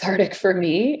cathartic for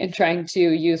me in trying to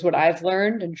use what I've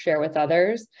learned and share with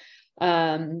others.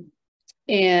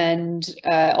 And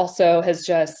also has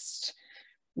just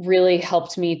really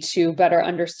helped me to better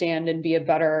understand and be a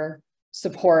better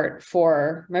support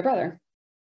for my brother.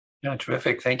 Yeah,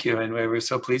 terrific. Thank you. And we're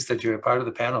so pleased that you're a part of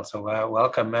the panel. So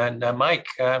welcome. And Mike,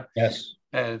 yes,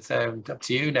 it's up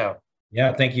to you now.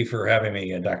 Yeah, thank you for having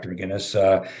me, Dr.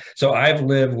 McGinnis. So I've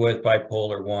lived with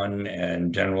bipolar 1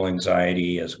 and general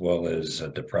anxiety as well as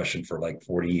depression for like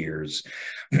 40 years.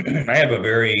 I have a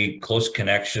very close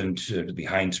connection to the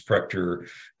Heinz Prechter,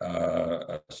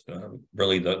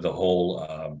 really the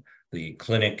whole the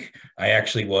clinic. I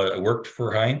actually worked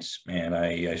for Heinz, and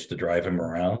I used to drive him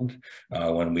around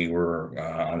when we were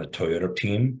on the Toyota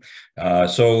team.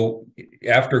 So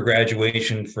after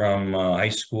graduation from high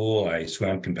school, I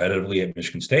swam competitively at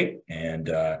Michigan State, and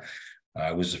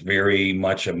I was very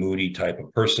much a moody type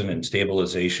of person, and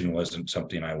stabilization wasn't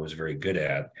something I was very good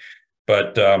at.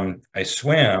 But I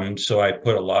swam, so I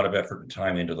put a lot of effort and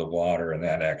time into the water, and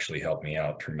that actually helped me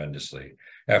out tremendously.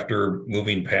 After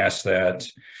moving past that,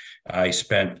 I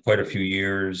spent quite a few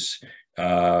years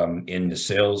in the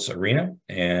sales arena,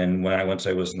 and once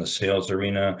I was in the sales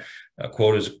arena,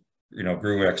 quotas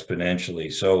grew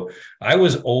exponentially. So I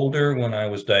was older when I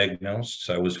was diagnosed.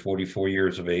 So I was 44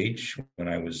 years of age when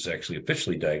I was actually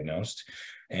officially diagnosed,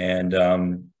 and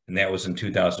that was in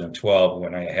 2012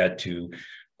 when I had to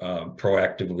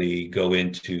proactively go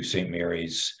into St.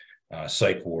 Mary's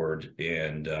psych ward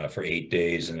and for 8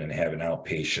 days, and then have an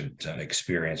outpatient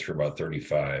experience for about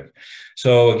 35.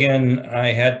 So again,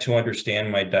 I had to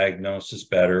understand my diagnosis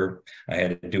better. I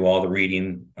had to do all the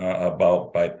reading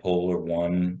about bipolar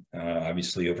 1,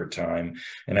 obviously over time.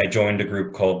 And I joined a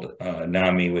group called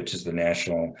NAMI, which is the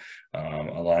National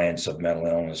Alliance of Mental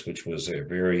Illness, which was a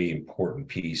very important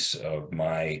piece of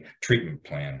my treatment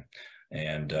plan.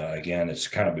 And again, it's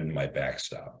kind of been my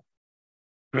backstop.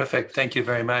 Terrific. Thank you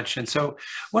very much. And so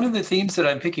one of the themes that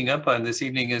I'm picking up on this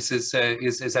evening is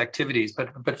activities.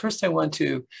 But first I want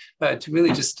to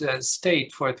really just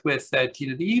state forthwith that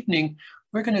the evening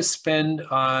we're going to spend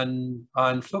on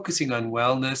focusing on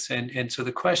wellness. And so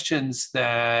the questions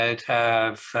that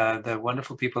have the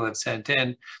wonderful people have sent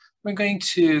in, we're going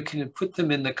to kind of put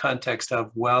them in the context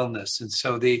of wellness. And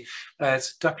so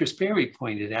as Dr. Sperry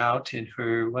pointed out in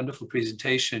her wonderful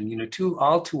presentation,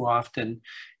 all too often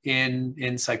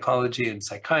in psychology and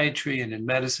psychiatry and in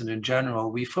medicine in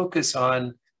general, we focus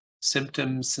on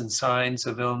symptoms and signs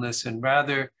of illness, and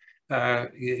rather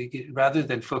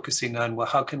than focusing on, well,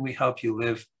 how can we help you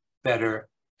live better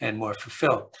and more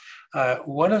fulfilled.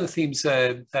 One of the themes,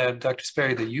 Dr.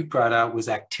 Sperry, that you brought out was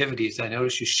activities. I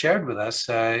noticed you shared with us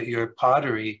your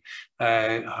pottery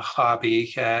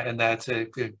hobby, and that's a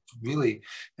really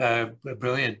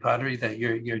brilliant pottery that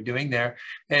you're doing there.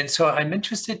 And so I'm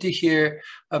interested to hear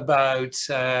about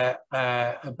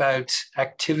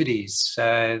activities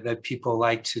that people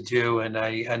like to do, and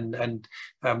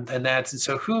that's, and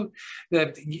so who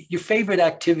your favorite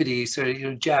activities,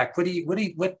 or Jack, what do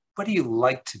you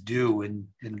like to do in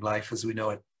life as we know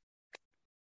it?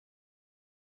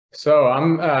 So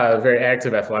I'm very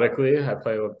active athletically. I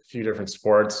play a few different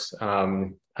sports. I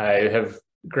have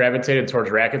gravitated towards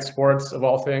racket sports of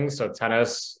all things. So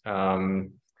tennis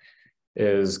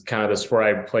is kind of the sport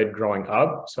I played growing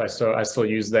up. So I still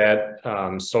use that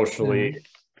socially.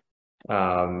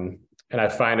 And I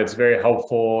find it's very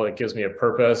helpful. It gives me a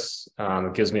purpose.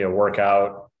 It gives me a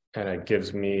workout, and it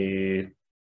gives me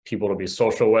people to be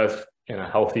social with in a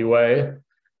healthy way.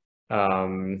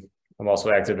 I'm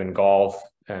also active in golf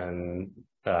and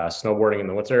snowboarding in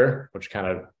the winter, which kind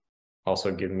of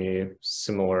also give me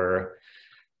similar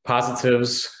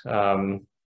positives to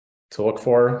look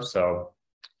for. So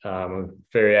I'm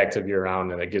very active year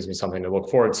round, and it gives me something to look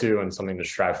forward to and something to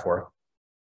strive for.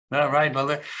 All right.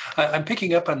 Well, I'm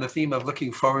picking up on the theme of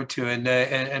looking forward to,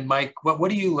 and Mike, what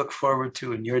do you look forward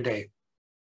to in your day?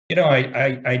 You know,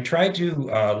 I try to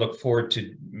look forward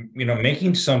to,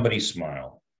 making somebody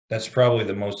smile. That's probably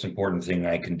the most important thing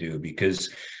I can do, because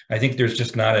I think there's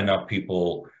just not enough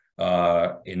people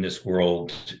in this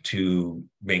world to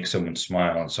make someone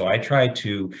smile. And so I try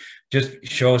to just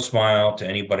show a smile to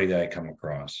anybody that I come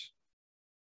across.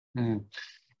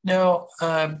 Now,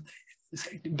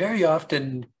 very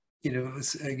often,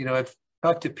 I've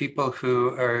talked to people who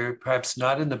are perhaps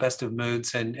not in the best of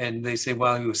moods, and they say,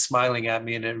 well, he was smiling at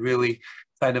me and it really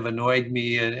kind of annoyed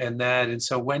me and that. And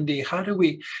so, Wendy, how do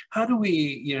we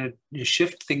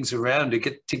shift things around to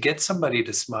get somebody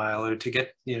to smile, or to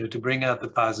get, to bring out the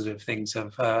positive things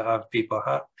of people?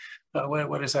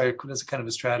 What is kind of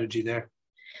a strategy there?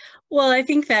 Well, I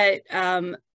think that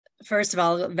first of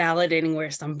all, validating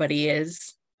where somebody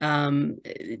is,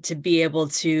 to be able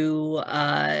to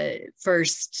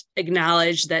first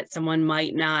acknowledge that someone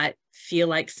might not feel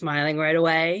like smiling right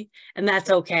away, and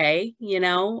that's okay,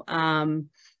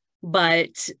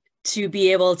 but to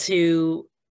be able to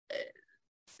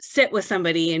sit with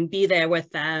somebody and be there with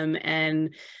them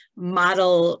and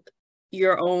model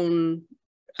your own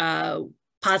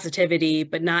positivity,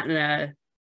 but not in a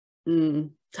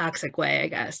toxic way, I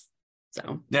guess.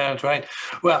 So yeah, that's right.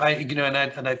 Well,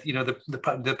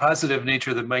 the positive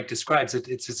nature that Mike describes,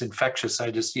 it's infectious.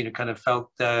 I just kind of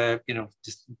felt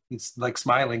just it's like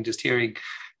smiling just hearing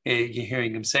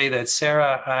him say that.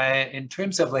 Sarah, in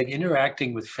terms of like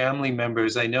interacting with family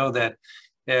members, I know that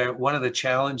one of the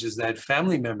challenges that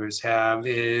family members have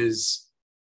is,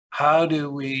 how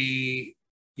do we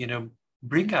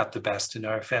bring out the best in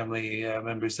our family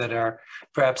members that are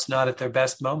perhaps not at their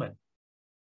best moment?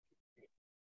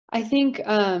 I think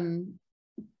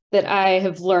that I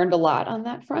have learned a lot on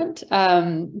that front.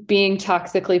 Being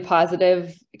toxically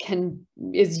positive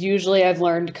is usually, I've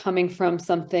learned, coming from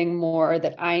something more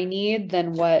that I need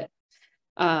than what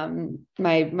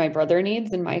my brother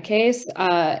needs in my case.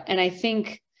 And I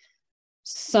think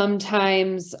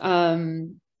sometimes,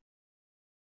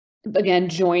 again,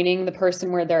 joining the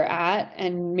person where they're at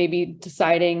and maybe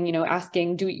deciding,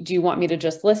 asking, do you want me to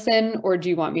just listen, or do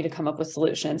you want me to come up with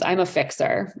solutions? I'm a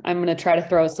fixer. I'm going to try to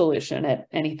throw a solution at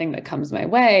anything that comes my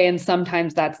way. And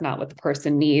sometimes that's not what the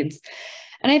person needs.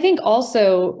 And I think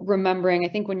also remembering, I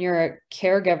think when you're a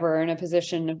caregiver in a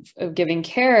position of giving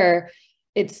care,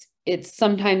 it's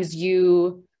sometimes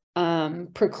you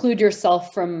preclude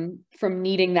yourself from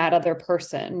needing that other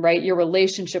person, right? Your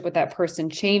relationship with that person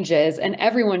changes, and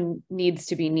everyone needs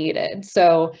to be needed.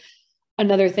 So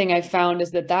another thing I found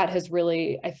is that has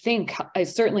really, I think, it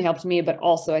certainly helped me, but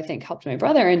also I think helped my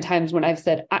brother in times when I've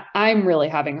said, I'm really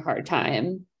having a hard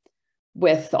time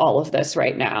with all of this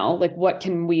right now. Like, what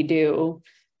can we do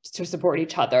to support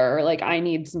each other? Or like, I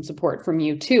need some support from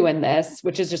you too in this,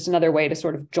 which is just another way to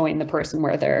sort of join the person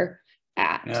where they're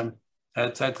at. Yeah.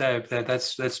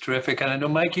 That's terrific. And I know,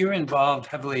 Mike, you're involved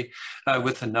heavily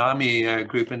with the NAMI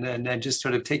group, and just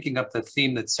sort of taking up the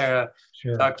theme that Sarah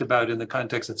talked about in the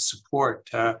context of support.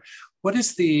 What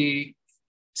is the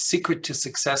secret to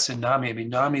success in NAMI? I mean,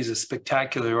 NAMI is a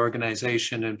spectacular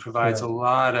organization and provides a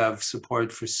lot of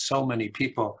support for so many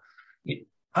people.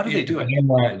 How do they do it?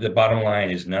 The bottom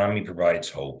line is NAMI provides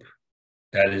hope.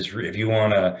 That is, if you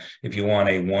want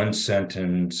a one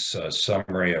sentence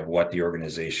summary of what the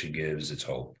organization gives, it's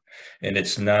hope. And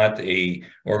it's not a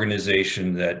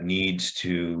organization that needs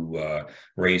to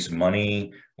raise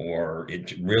money, or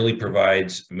it really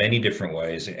provides many different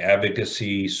ways: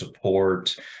 advocacy,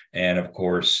 support, and of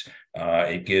course,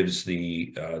 it gives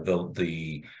the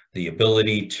ability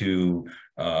to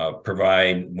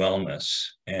provide wellness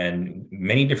and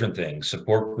many different things,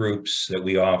 support groups that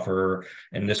we offer.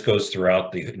 And this goes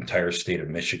throughout the entire state of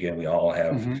Michigan. We all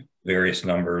have various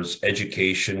numbers.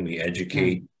 Education, we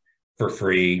educate for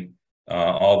free.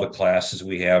 All the classes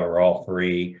we have are all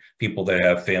free. People that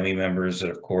have family members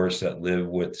that, of course, that live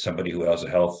with somebody who has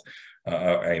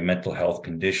a mental health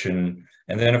condition.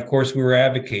 And then, of course, we were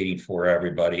advocating for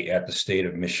everybody at the state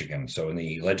of Michigan, so in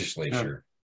the legislature.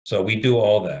 So we do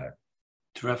all that.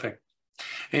 Terrific.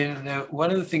 And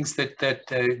one of the things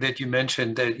that you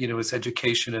mentioned that, is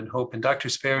education and hope. And Dr.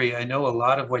 Sperry, I know a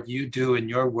lot of what you do in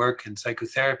your work in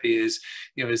psychotherapy is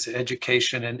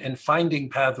education and finding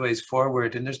pathways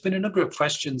forward. And there's been a number of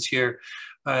questions here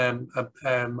on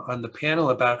the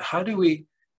panel about how do we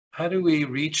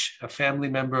reach a family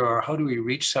member, or how do we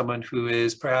reach someone who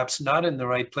is perhaps not in the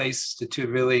right place to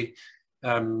really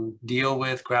deal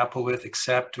with, grapple with,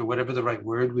 accept, or whatever the right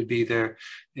word would be, their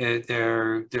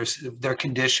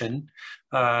condition,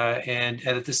 and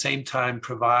at the same time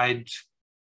provide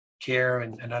care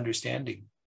and understanding.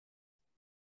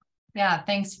 Yeah,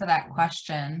 thanks for that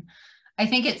question. I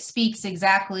think it speaks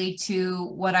exactly to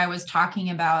what I was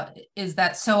talking about, is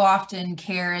that so often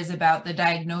care is about the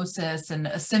diagnosis and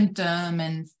a symptom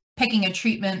and picking a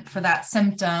treatment for that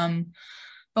symptom.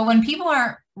 But when people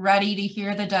aren't ready to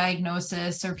hear the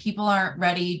diagnosis, or people aren't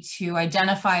ready to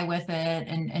identify with it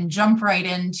and jump right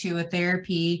into a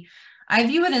therapy, I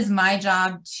view it as my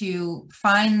job to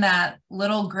find that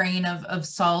little grain of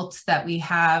salt that we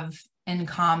have in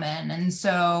common. And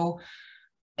so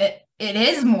it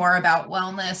is more about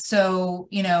wellness. So,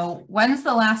 when's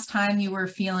the last time you were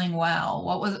feeling well?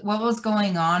 What was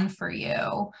going on for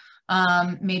you?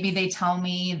 Maybe they tell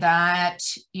me that,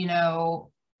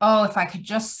 oh, if I could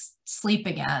just sleep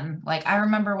again. Like, I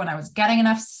remember when I was getting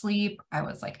enough sleep, I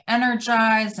was like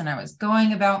energized and I was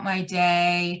going about my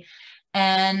day.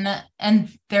 And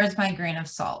there's my grain of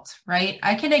salt, right?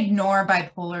 I can ignore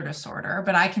bipolar disorder,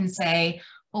 but I can say,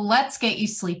 well, let's get you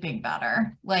sleeping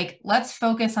better. Like, let's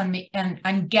focus on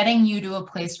getting you to a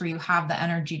place where you have the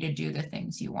energy to do the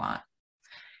things you want.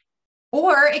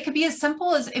 Or it could be as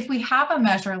simple as, if we have a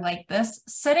measure like this,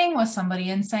 sitting with somebody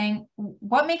and saying,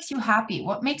 what makes you happy?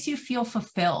 What makes you feel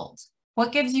fulfilled?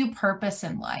 What gives you purpose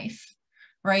in life,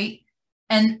 right?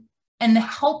 And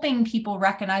helping people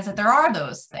recognize that there are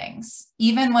those things,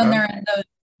 even when they're in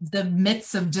the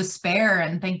midst of despair,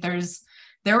 and think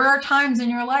there are times in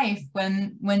your life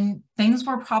when things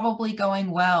were probably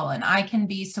going well, and I can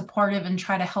be supportive and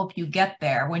try to help you get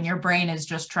there, when your brain is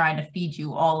just trying to feed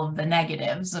you all of the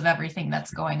negatives of everything that's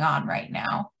going on right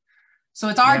now. So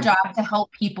it's our job to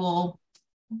help people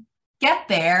get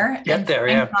there and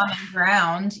find common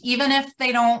ground, even if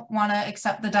they don't want to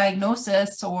accept the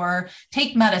diagnosis or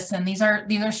take medicine. These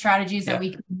are strategies that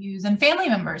we can use and family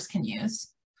members can use.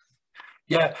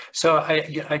 Yeah. So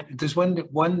I there's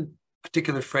one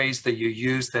particular phrase that you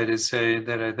use that is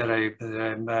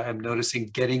I'm noticing: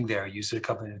 getting there. You use it a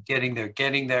couple of getting there,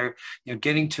 getting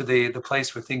to the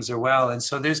place where things are well. And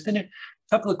so there's been a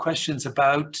couple of questions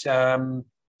about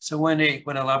so when a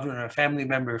loved one or a family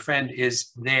member, a friend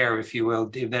is there, if you will,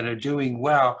 that are doing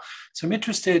well. So I'm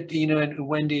interested, in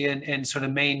Wendy, and sort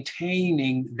of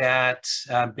maintaining that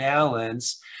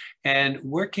balance and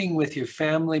working with your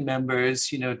family members,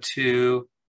 to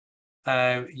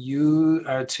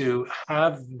to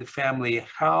have the family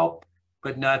help,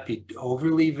 but not be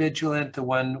overly vigilant. The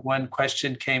one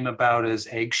question came about as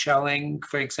eggshelling,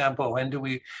 for example. When do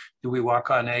we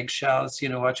walk on eggshells?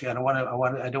 Watching. I don't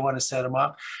want to set them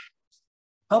up.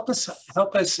 Help us,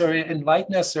 or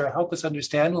enlighten us, or help us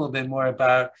understand a little bit more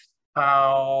about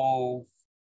how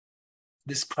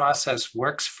this process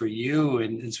works for you,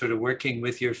 and sort of working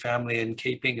with your family and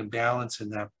keeping a balance in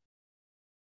that.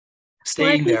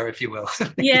 Staying there, if you will.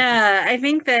 Yeah, I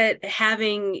think that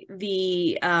having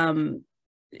the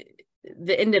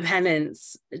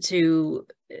independence to,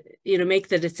 make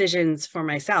the decisions for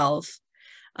myself.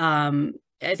 I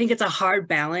think it's a hard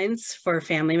balance for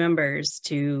family members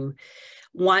to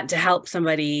want to help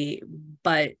somebody,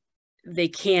 but they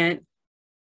don't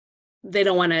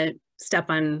want to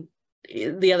step on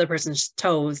the other person's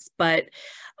toes. But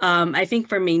I think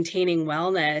for maintaining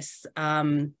wellness,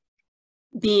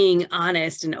 being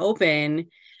honest and open,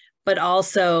 but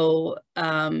also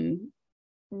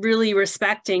really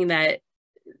respecting that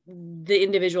the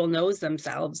individual knows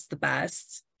themselves the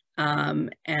best,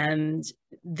 and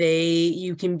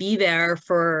you can be there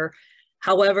for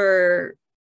however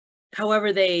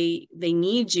they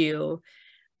need you,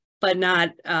 but not,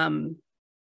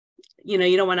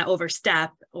 you don't want to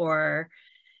overstep, or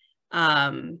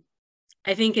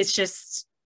I think it's just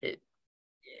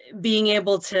being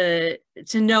able to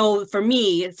know, for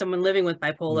me, someone living with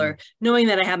bipolar, knowing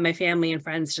that I have my family and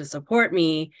friends to support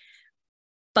me,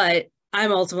 but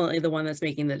I'm ultimately the one that's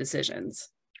making the decisions.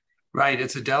 Right.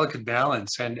 It's a delicate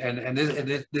balance. And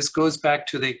this goes back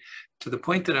to the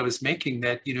point that I was making,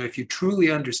 that, if you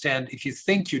truly understand, if you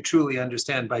think you truly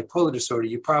understand bipolar disorder,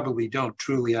 you probably don't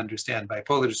truly understand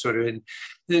bipolar disorder. And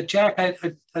Jack,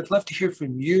 I'd love to hear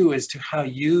from you as to how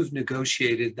you've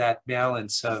negotiated that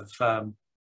balance of,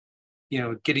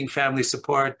 getting family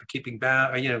support, but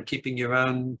keeping your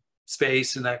own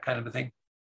space and that kind of a thing.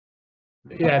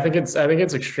 Yeah, I think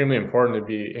it's extremely important to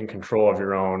be in control of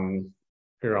your own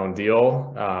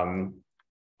deal.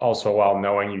 Also, while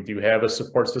knowing you do have a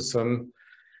support system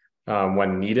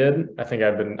when needed. I think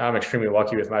I'm extremely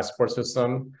lucky with my support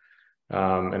system,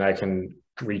 and I can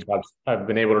reach out. I've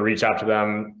been able to reach out to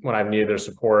them when I've needed their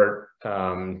support.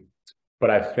 But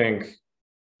I think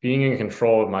being in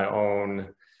control of my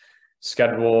own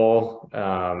schedule,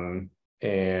 and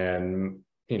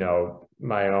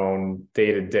my own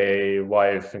day-to-day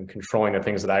life, and controlling the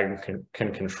things that I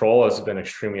can control has been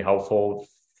extremely helpful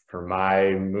for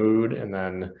my mood. And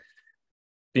then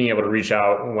being able to reach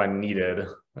out when needed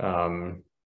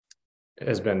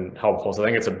has been helpful. So I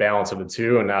think it's a balance of the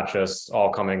two, and not just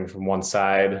all coming from one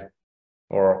side,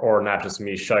 or not just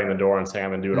me shutting the door and saying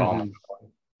I'm gonna do it all.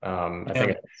 I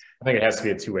think it has to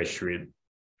be a two-way street.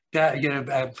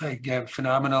 Yeah,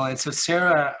 phenomenal. And so,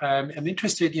 Sarah, I'm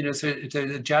interested, so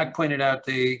Jack pointed out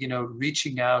the,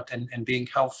 reaching out and being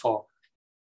helpful.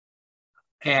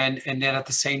 And then at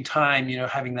the same time,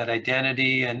 having that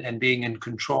identity and being in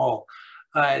control.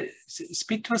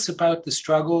 Speak to us about the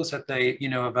struggles of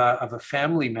a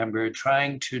family member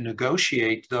trying to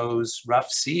negotiate those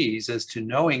rough seas as to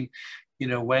knowing,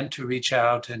 when to reach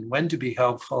out and when to be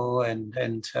helpful, and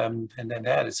then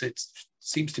that it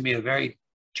seems to me a very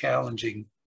challenging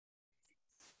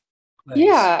place.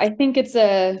 Yeah, I think it's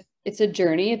a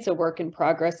journey. It's a work in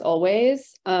progress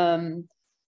always.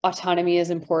 Autonomy is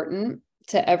important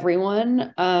to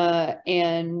everyone,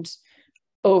 and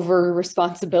over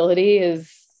responsibility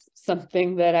is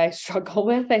something that I struggle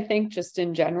with, I think, just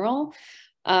in general.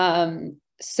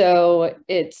 So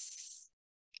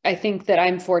I think that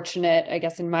I'm fortunate, I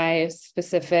guess, in my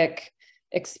specific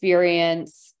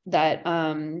experience, that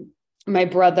my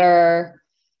brother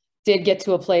did get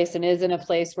to a place and is in a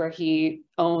place where he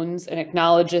owns and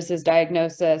acknowledges his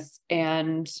diagnosis.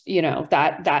 And,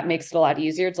 that makes it a lot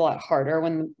easier. It's a lot harder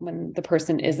when the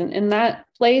person isn't in that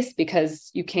place,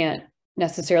 because you can't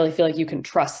necessarily feel like you can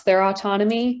trust their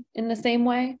autonomy in the same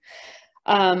way.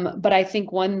 But I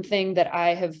think one thing that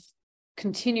I have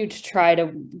continued to try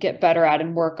to get better at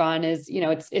and work on is,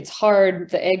 it's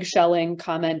hard, the eggshelling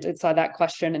comment. I saw that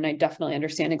question, and I definitely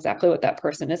understand exactly what that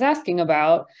person is asking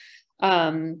about.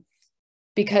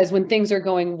 Because when things are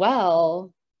going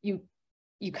well,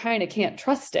 you kind of can't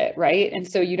trust it, right? And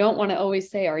so you don't want to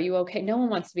always say, "Are you okay?" No one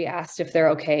wants to be asked if they're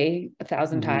okay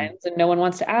 1,000 times, and no one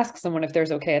wants to ask someone if they're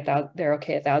okay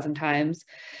 1,000 times.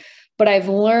 But I've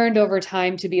learned over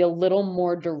time to be a little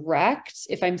more direct.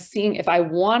 If I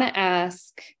want to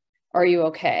ask, "Are you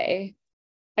okay?"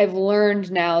 I've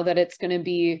learned now that it's going to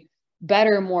be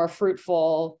better, more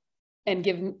fruitful, and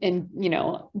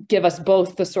give us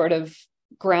both the sort of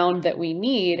ground that we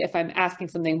need if I'm asking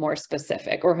something more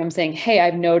specific, or if I'm saying, "Hey,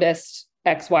 I've noticed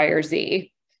X, Y, or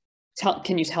Z.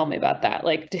 Can you tell me about that?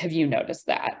 Like, have you noticed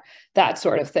that?" That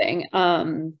sort of thing.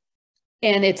 And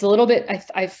it's a little bit,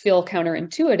 I feel,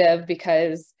 counterintuitive,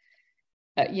 because,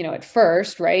 at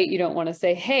first, right, you don't want to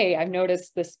say, "Hey, I've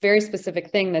noticed this very specific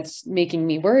thing that's making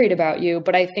me worried about you."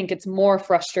 But I think it's more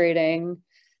frustrating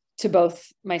to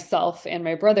both myself and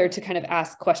my brother to kind of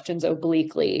ask questions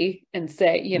obliquely and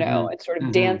say, and sort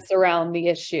of dance around the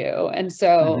issue. And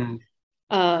so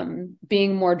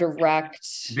being more direct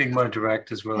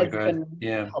is really good.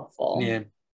 Helpful.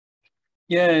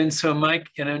 Yeah. And so Mike,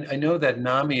 I know that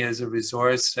NAMI is a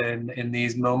resource in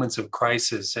these moments of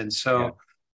crisis. And so,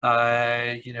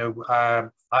 I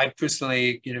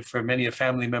personally, for many a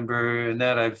family member, and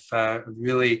that I've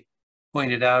really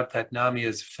pointed out that NAMI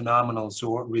is a phenomenal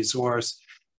resource.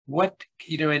 What,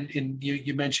 and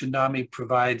you mentioned NAMI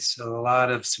provides a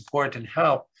lot of support and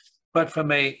help, but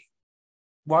from a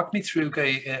walk me through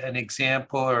an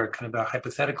example or kind of a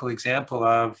hypothetical example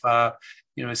of, a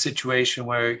situation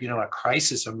where, a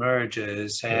crisis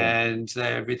emerges and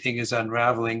everything is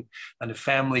unraveling and the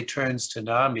family turns to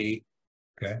NAMI.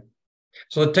 Okay.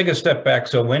 So let's take a step back.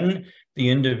 So when the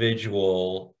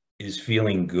individual is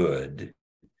feeling good,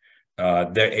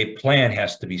 a plan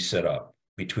has to be set up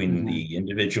between the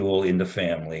individual in the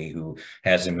family who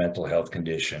has a mental health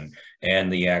condition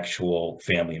and the actual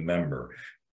family member.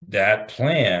 That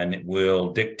plan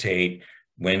will dictate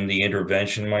when the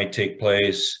intervention might take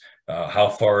place, how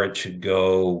far it should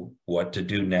go, what to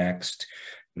do next.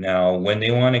 Now, when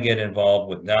they want to get involved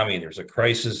with NAMI, there's a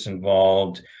crisis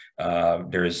involved.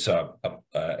 There's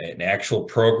an actual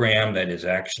program that is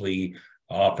actually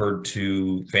offered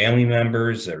to family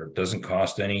members that doesn't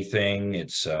cost anything.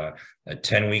 It's a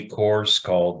 10-week course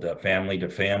called Family to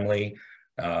Family,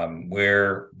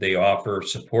 where they offer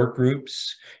support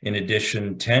groups. In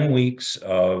addition, 10 weeks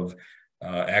of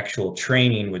actual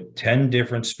training with 10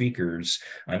 different speakers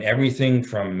on everything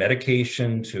from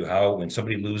medication to how when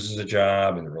somebody loses a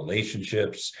job and the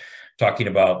relationships, talking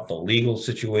about the legal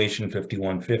situation,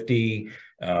 5150.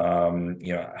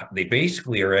 They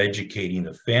basically are educating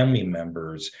the family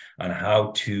members on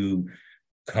how to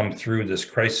come through this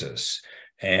crisis.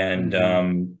 And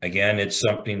again, it's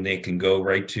something they can go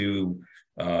right to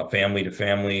Family to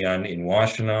Family in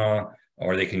Washtenaw,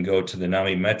 or they can go to the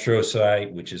NAMI Metro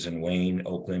site, which is in Wayne,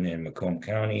 Oakland, and Macomb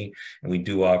County. And we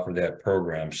do offer that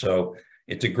program. So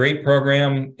it's a great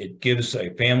program. It gives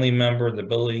a family member the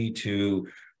ability to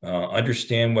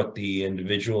understand what the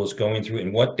individual is going through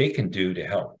and what they can do to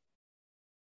help.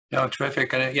 No,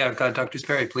 terrific. And Dr.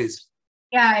 Sperry, please.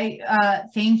 Yeah,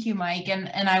 thank you, Mike.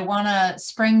 And I want to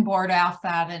springboard off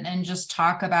that and just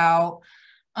talk about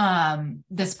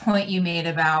this point you made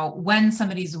about when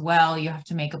somebody's well, you have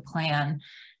to make a plan.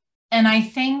 And I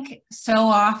think so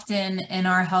often in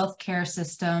our healthcare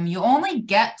system, you only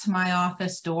get to my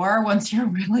office door once you're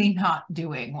really not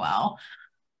doing well.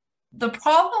 The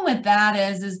problem with that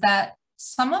is that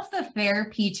some of the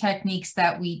therapy techniques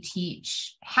that we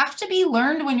teach have to be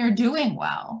learned when you're doing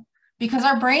well, because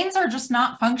our brains are just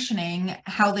not functioning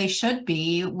how they should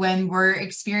be when we're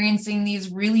experiencing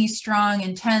these really strong,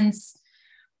 intense,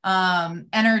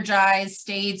 energized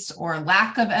states or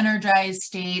lack of energized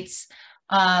states.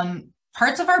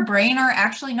 Parts of our brain are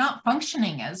actually not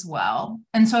functioning as well.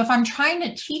 And so if I'm trying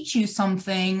to teach you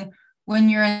something when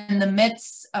you're in the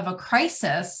midst of a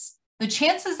crisis, the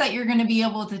chances that you're going to be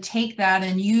able to take that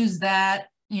and use that,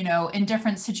 in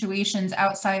different situations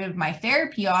outside of my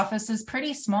therapy office is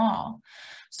pretty small.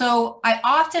 So I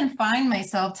often find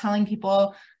myself telling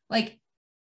people,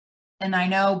 and I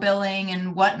know billing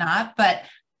and whatnot, but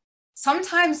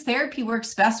sometimes therapy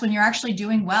works best when you're actually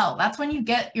doing well. That's when you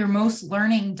get your most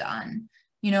learning done.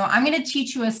 I'm going to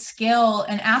teach you a skill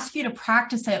and ask you to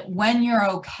practice it when you're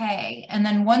okay. And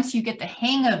then once you get the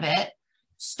hang of it,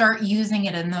 start using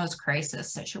it in those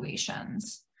crisis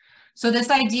situations. So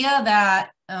this idea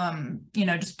that,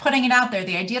 just putting it out there,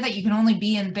 the idea that you can only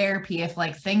be in therapy if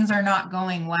things are not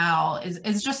going well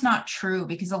is just not true,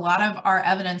 because a lot of our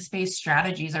evidence-based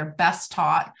strategies are best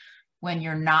taught when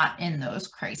you're not in those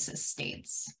crisis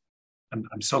states.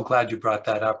 I'm so glad you brought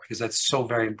that up, because that's so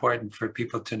very important for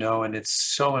people to know. And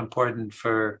it's so important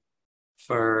for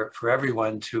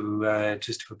everyone to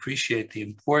just to appreciate the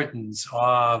importance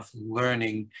of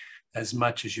learning as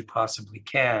much as you possibly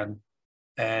can,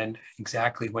 and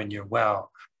exactly when you're well.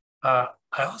 I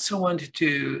also wanted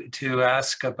to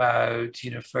ask about,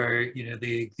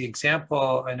 the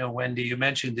example. I know, Wendy, you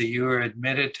mentioned that you were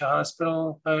admitted to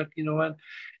hospital, and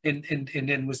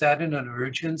then was that in an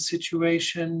urgent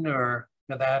situation or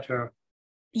that, or?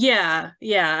 Yeah,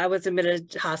 I was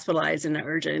admitted, hospitalized in an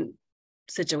urgent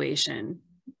situation,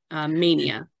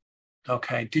 mania.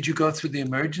 Okay. Did you go through the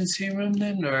emergency room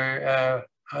then, or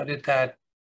how did that?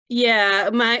 Yeah,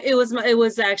 it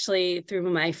was actually through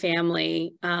my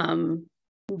family.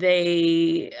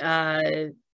 They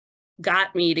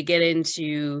got me to get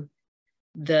into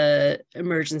the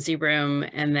emergency room,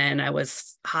 and then I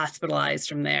was hospitalized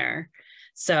from there.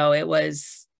 So it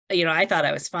was, I thought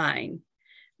I was fine,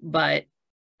 but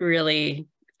really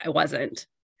I wasn't.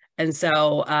 And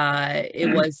so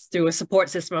it was through a support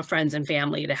system of friends and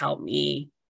family to help me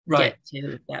get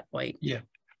to that point. Yeah.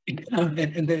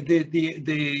 And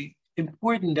the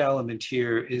important element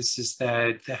here is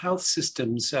that the health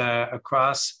systems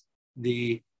across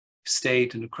the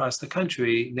state and across the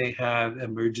country, they have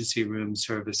emergency room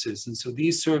services. And so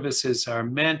these services are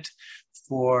meant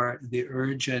for the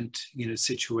urgent,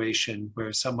 situation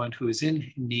where someone who is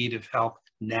in need of help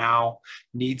now,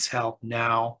 needs help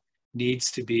now,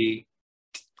 needs to be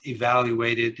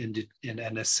evaluated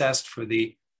and assessed for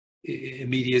the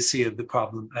immediacy of the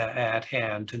problem at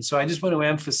hand. And so I just want to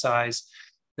emphasize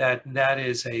that that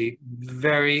is a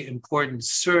very important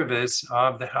service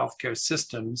of the healthcare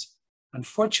systems.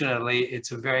 Unfortunately,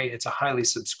 it's a highly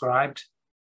subscribed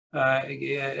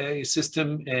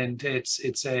system, and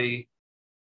it's a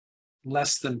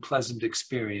less than pleasant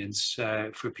experience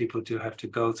for people to have to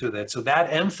go through that. So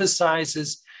that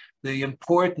emphasizes the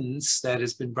importance that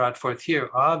has been brought forth here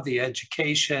of the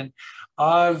education,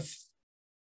 of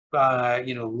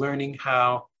learning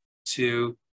how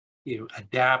to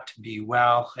adapt, be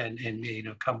well, and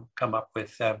come up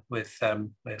with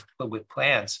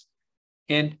plans,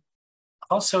 and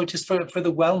also just for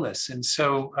the wellness. And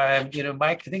so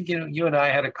Mike, I think you and I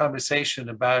had a conversation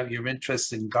about your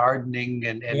interest in gardening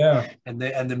and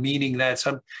the meaning that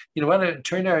some want to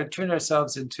turn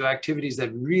ourselves into activities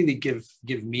that really give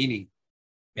meaning.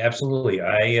 Absolutely.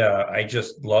 I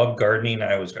just love gardening.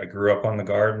 I grew up on the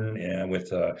garden and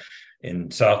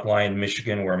in South Lyon,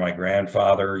 Michigan, where my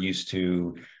grandfather used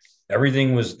to,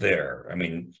 everything was there. I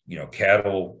mean,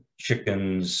 cattle,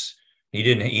 chickens.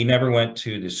 He never went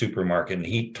to the supermarket, and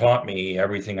he taught me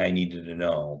everything I needed to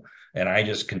know. And I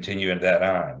just continued that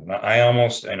on. I'm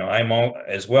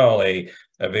as well a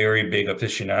very big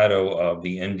aficionado of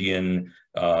the Indian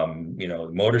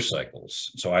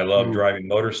motorcycles. So I love driving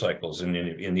motorcycles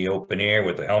in the open air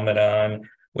with the helmet on,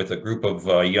 with a group of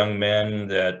young men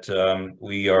that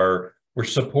we're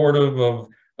supportive of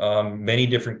many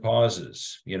different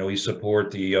causes. We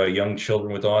support the young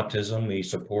children with autism. We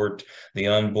support the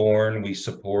unborn. We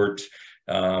support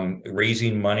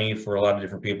raising money for a lot of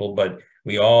different people, but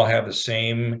we all have the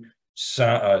same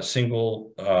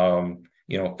single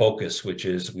focus, which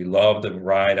is we love to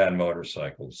ride on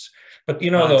motorcycles. But the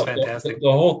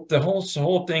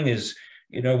whole thing is,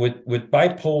 with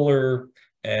bipolar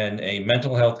and a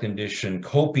mental health condition,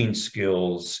 coping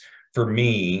skills for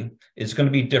me is going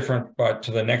to be different, but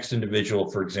to the next individual,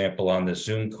 for example, on the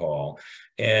Zoom call.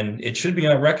 And it should be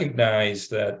recognized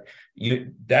that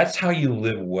that's how you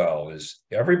live well. Is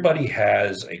everybody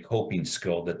has a coping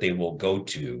skill that they will go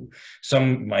to.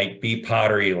 Some might be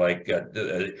pottery, like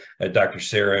Dr.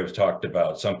 Sarah has talked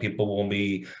about. Some people will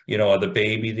be, the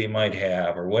baby they might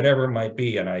have, or whatever it might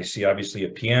be. And I see obviously a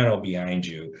piano behind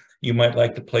you. You might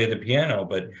like to play the piano,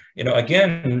 but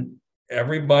again,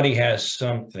 everybody has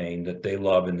something that they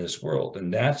love in this world,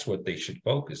 and that's what they should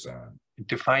focus on.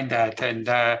 To find that.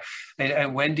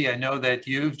 And Wendy, I know that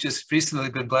you've just recently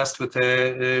been blessed with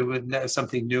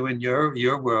something new in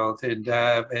your world,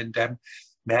 and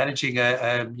managing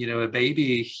a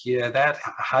baby.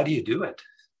 How do you do it?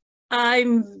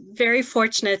 I'm very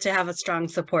fortunate to have a strong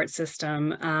support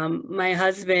system. My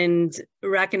husband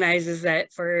recognizes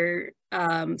that for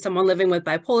someone living with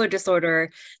bipolar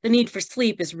disorder, the need for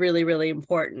sleep is really, really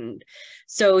important.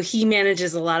 So he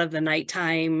manages a lot of the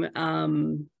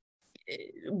nighttime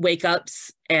wake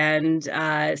ups. And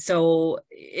so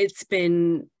it's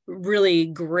been really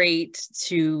great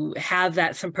to have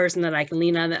some person that I can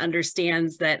lean on that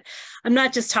understands that I'm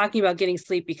not just talking about getting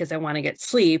sleep because I want to get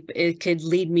sleep. It could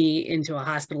lead me into a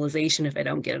hospitalization if I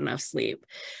don't get enough sleep.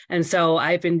 And so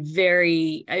I've been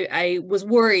I was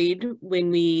worried when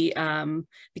we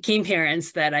became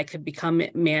parents that I could become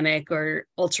manic or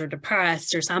ultra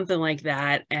depressed or something like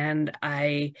that. And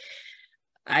I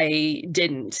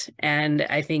didn't. And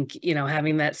I think,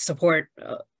 having that support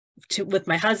with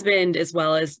my husband, as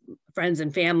well as friends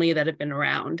and family that have been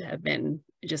around, have been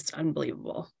just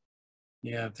unbelievable.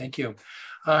 Yeah, thank you.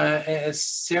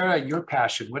 Sarah, your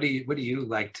passion, what do you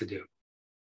like to do?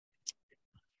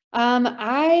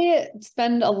 I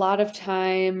spend a lot of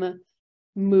time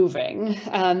moving.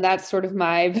 That's sort of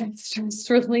my stress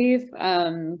relief.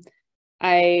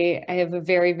 I have a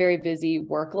very, very busy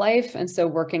work life. And so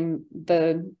working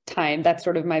the time, that's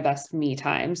sort of my best me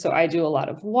time. So I do a lot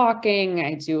of walking.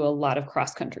 I do a lot of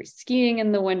cross-country skiing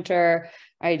in the winter.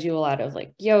 I do a lot of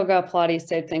like yoga, Pilates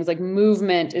type things. Like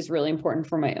movement is really important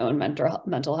for my own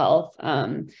mental health.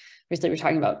 Obviously we're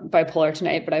talking about bipolar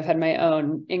tonight, but I've had my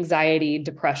own anxiety,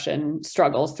 depression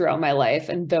struggles throughout my life.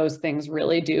 And those things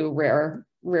really do rear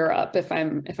up if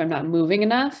I'm not moving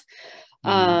enough.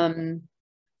 Mm-hmm.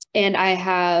 And I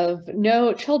have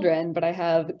no children, but I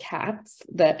have cats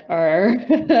that are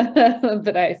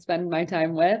that I spend my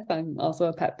time with. I'm also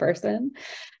a pet person.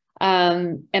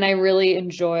 And I really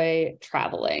enjoy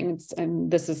traveling. And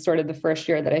this is sort of the first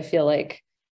year that I feel like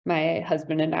my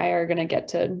husband and I are going to get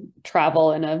to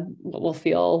travel in what will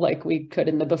feel like we could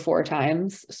in the before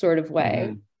times sort of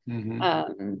way.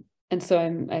 Mm-hmm. And so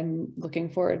I'm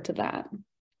looking forward to that.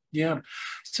 Yeah.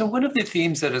 So one of the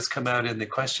themes that has come out in the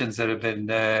questions that have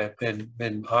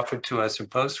been offered to us or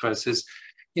posed to us is,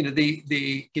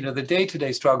 the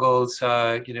day-to-day struggles,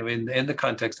 in the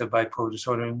context of bipolar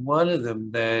disorder. And one of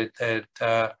them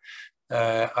that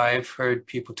I've heard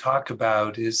people talk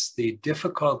about is the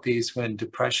difficulties when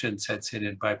depression sets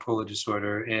in bipolar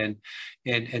disorder, and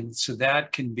so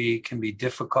that can be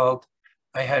difficult.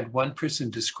 I had one person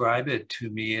describe it to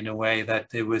me in a way that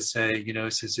it was,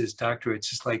 says, doctor, it's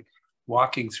just like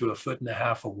walking through 1.5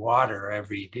 feet of water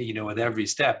every day, with every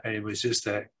step. And it was just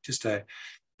a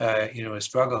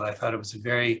struggle. I thought it was a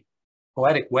very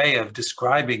poetic way of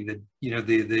describing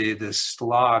the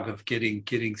slog of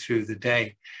getting through the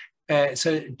day.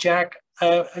 So Jack,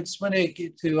 I just want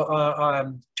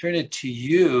to turn it to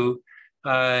you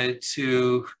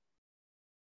to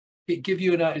give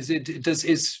you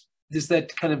does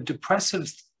that kind of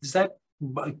depressive, does that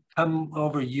come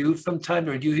over you from time,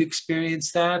 or do you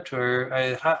experience that,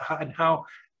 or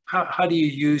how do you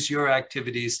use your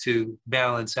activities to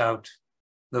balance out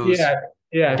those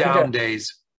down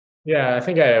days? Yeah, I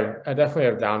think I definitely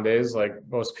have down days like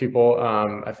most people.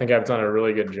 I think I've done a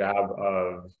really good job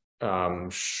of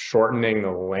shortening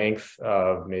the length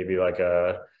of maybe like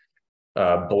a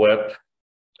blip,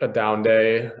 a down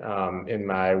day in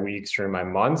my weeks or in my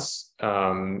months.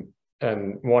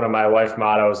 And one of my life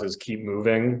mottos is keep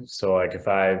moving. So like if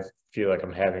I feel like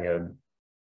I'm having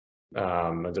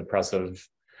a depressive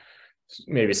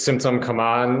maybe symptom come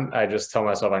on, I just tell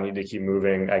myself I need to keep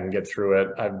moving. I can get through it.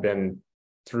 I've been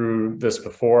through this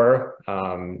before,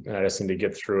 and I just need to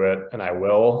get through it, and I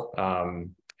will.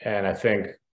 And I think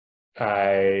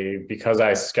because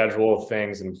I schedule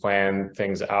things and plan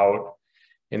things out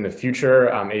in the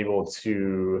future, I'm able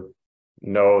to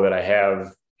know that I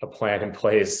have a plan in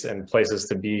place and places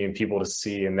to be and people to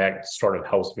see, and that sort of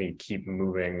helps me keep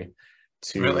moving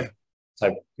to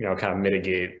kind of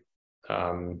mitigate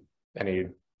any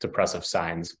depressive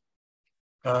signs.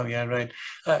 Oh yeah, right.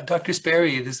 Dr.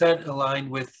 Sperry, does that align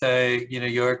with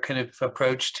your kind of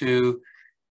approach to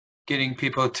getting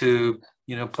people to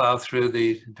plow through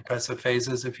the depressive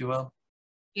phases, if you will?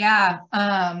 Yeah.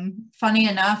 Funny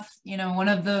enough, one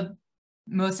of the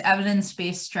most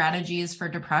evidence-based strategies for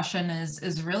depression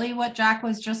is really what Jack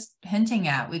was just hinting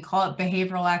at. We call it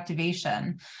behavioral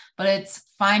activation, but it's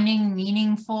finding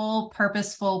meaningful,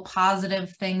 purposeful,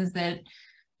 positive things that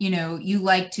you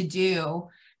like to do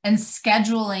and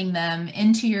scheduling them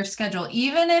into your schedule,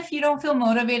 even if you don't feel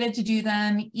motivated to do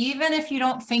them, even if you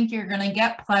don't think you're going to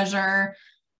get pleasure,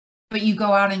 but you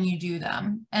go out and you do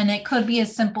them. And it could be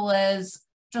as simple as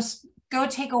just go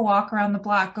take a walk around the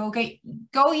block, go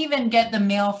even get the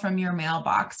mail from your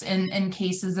mailbox in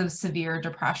cases of severe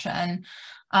depression.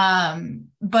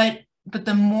 But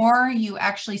the more you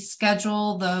actually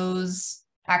schedule those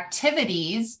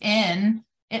activities in,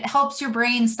 it helps your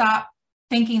brain stop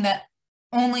thinking that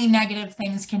only negative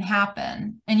things can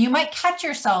happen. And you might catch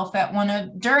yourself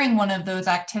during one of those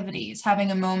activities,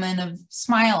 having a moment of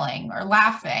smiling or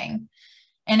laughing.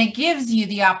 And it gives you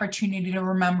the opportunity to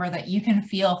remember that you can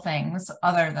feel things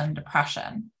other than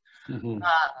depression. Mm-hmm.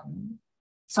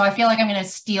 So I feel like I'm going to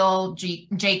steal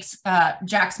Jack's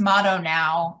motto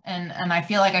now. And I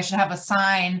feel like I should have a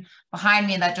sign behind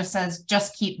me that just says,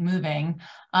 just keep moving.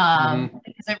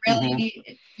 Because it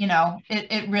really,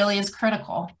 it really is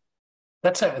critical.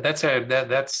 That's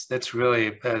really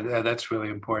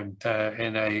important,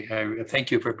 and I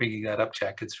thank you for bringing that up,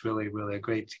 Jack. It's really a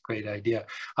great idea.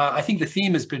 I think the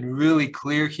theme has been really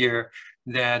clear here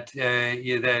that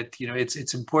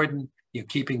it's important.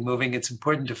 Keeping moving. It's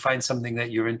important to find something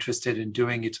that you're interested in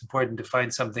doing. It's important to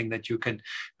find something that you can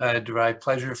derive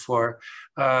pleasure for,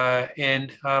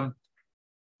 and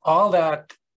all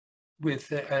that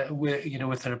with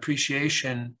an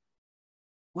appreciation.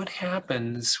 What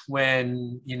happens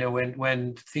when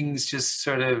things just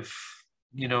sort of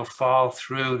fall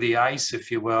through the ice,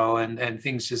 if you will, and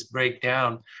things just break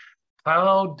down?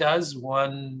 How does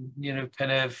one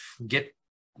kind of get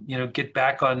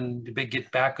back in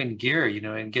gear,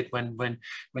 and get when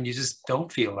you just don't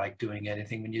feel like doing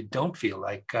anything, when you don't feel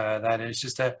like that, and it's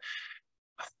just a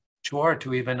chore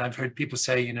to even. I've heard people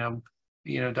say,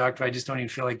 doctor, I just don't even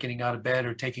feel like getting out of bed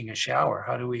or taking a shower.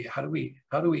 How do we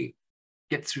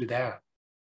get through that?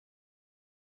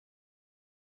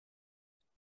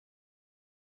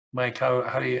 Mike,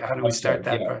 how do we start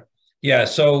that part? Yeah,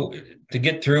 so to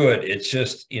get through it, it's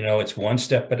just, it's one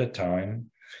step at a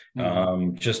time.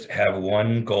 Just have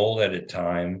one goal at a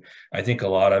time. I think a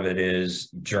lot of it is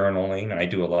journaling. I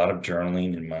do a lot of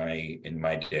journaling in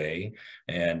my day,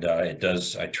 and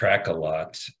I track a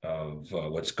lot of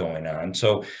what's going on.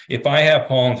 So if I have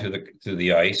fallen through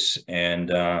the ice,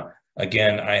 and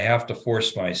again, I have to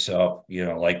force myself,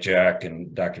 like Jack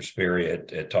and Dr. Sperry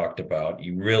had talked about,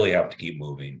 you really have to keep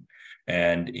moving.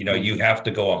 And, you have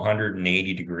to go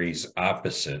 180 degrees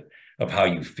opposite of how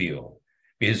you feel,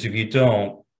 because if you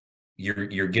don't,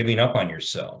 you're giving up on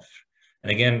yourself.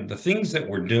 And again, the things that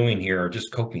we're doing here are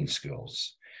just coping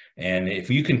skills. And if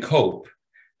you can cope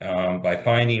by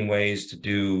finding ways to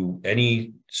do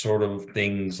any sort of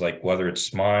things, like whether it's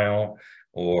smile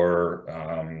or,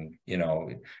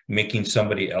 making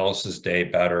somebody else's day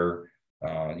better,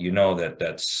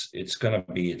 it's going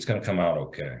to come out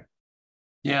okay.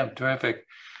 Yeah, terrific.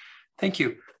 Thank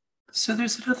you. So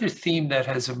there's another theme that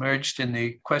has emerged in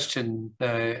the question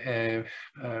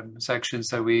sections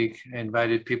that we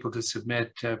invited people to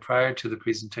submit prior to the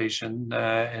presentation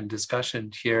and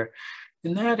discussion here.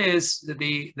 And that is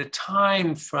the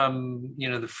time from,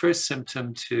 the first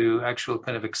symptom to actual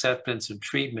kind of acceptance and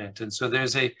treatment. And so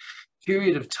there's a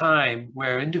period of time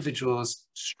where individuals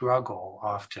struggle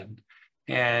often.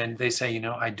 And they say,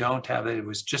 I don't have it. It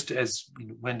was just, as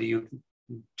Wendy, you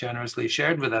generously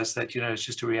shared with us, that it's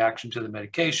just a reaction to the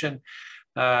medication.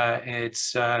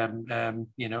 It's this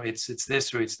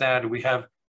or it's that. Or we have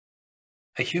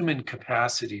a human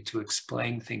capacity to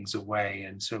explain things away,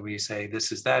 and so we say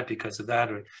this is that because of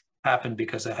that, or it happened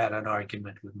because I had an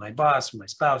argument with my boss, or my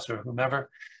spouse, or whomever.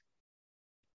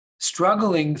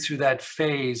 Struggling through that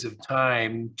phase of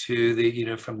time to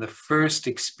the from the first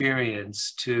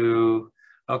experience to,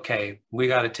 okay, we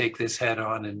got to take this head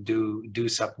on and do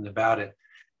something about it.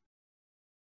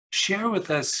 Share with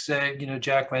us,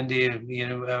 Jack, Wendy,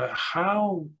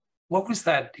 what was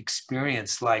that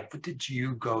experience like? What did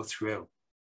you go through?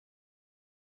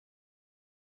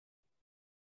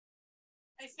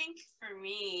 I think for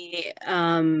me,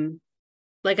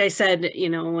 like I said,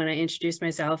 when I introduced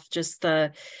myself, just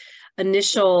the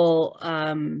initial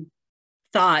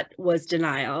thought was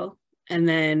denial. And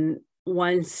then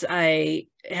once I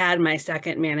had my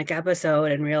second manic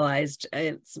episode and realized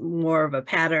it's more of a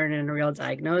pattern and a real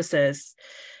diagnosis,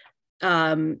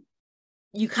 you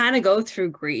kind of go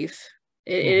through grief.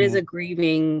 It is a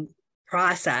grieving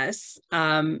process,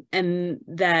 and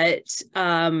that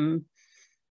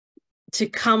to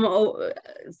come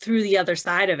through the other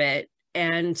side of it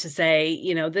and to say,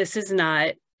 this is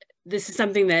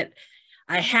something that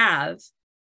I have.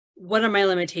 What are my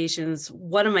limitations?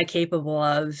 What am I capable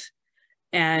of?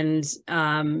 And,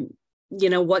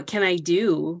 what can I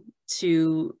do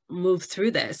to move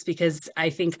through this? Because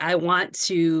I think I want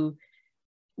to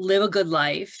live a good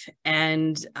life.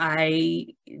 And I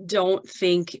don't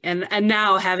think, and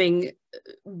now having,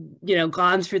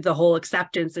 gone through the whole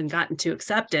acceptance and gotten to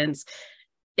acceptance,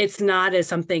 it's not as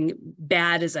something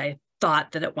bad as I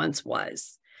thought that it once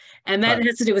was. And that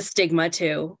has to do with stigma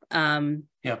too. There's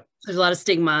a lot of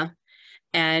stigma,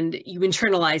 and you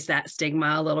internalize that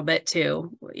stigma a little bit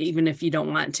too, even if you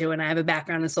don't want to. And I have a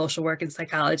background in social work and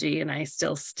psychology, and I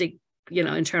still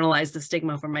internalize the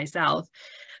stigma for myself.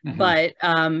 But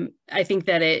I think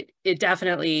that it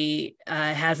definitely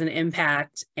has an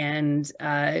impact, and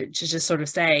to just sort of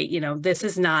say, this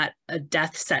is not a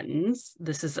death sentence.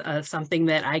 This is something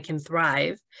that I can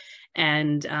thrive,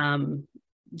 and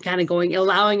kind of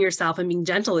allowing yourself and being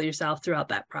gentle with yourself throughout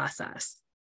that process.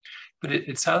 But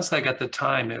it sounds like at the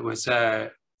time it was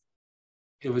a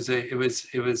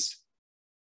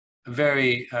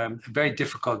very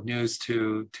difficult news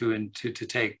to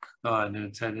take on,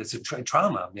 and it's a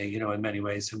trauma, in many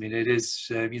ways. I mean, it is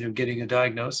getting a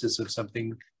diagnosis of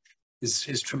something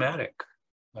is traumatic,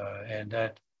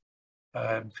 and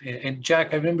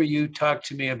Jack, I remember you talked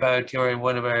to me about in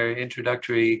one of our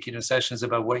introductory sessions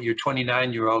about what your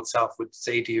 29-year-old self would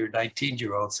say to your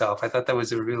 19-year-old self. I thought that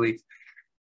was a really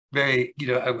very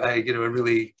a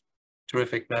really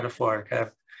terrific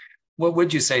metaphor. What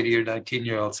would you say to your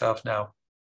 19-year-old self now?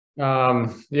 I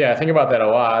think about that a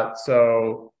lot.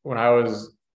 So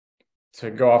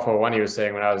to go off of what he was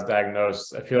saying, when I was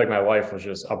diagnosed, I feel like my life was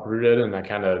just uprooted, and I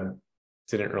kind of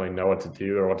didn't really know what to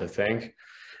do or what to think.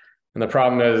 And the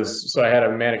problem is, so I had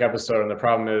a manic episode, and the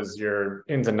problem is you're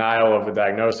in denial of the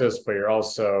diagnosis, but you're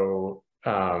also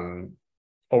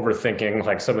overthinking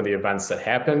like some of the events that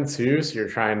happened too. So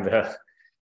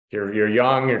you're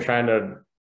young, you're trying to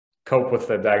cope with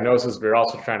the diagnosis, but you're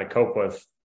also trying to cope with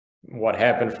what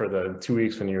happened for the 2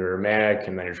 weeks when you were manic,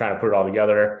 and then you're trying to put it all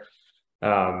together.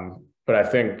 But I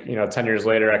think, 10 years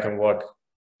later, I can look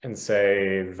and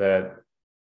say that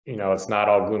it's not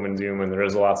all gloom and doom, and there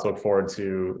is a lot to look forward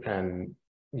to, and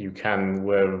you can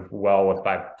live well with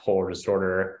bipolar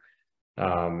disorder.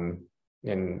 And,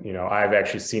 I've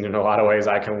actually seen in a lot of ways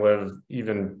I can live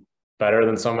even better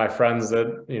than some of my friends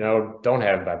that, don't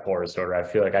have bipolar disorder. I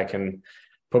feel like I can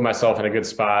put myself in a good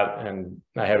spot, and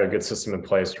I have a good system in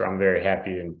place where I'm very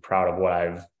happy and proud of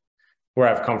where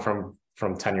I've come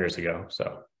from 10 years ago.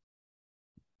 So.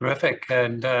 Terrific.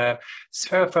 And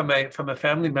Sarah, from a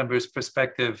family member's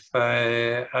perspective,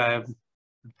 the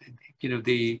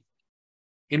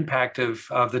impact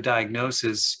of the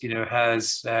diagnosis,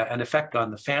 has an effect on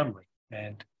the family.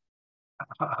 And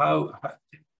how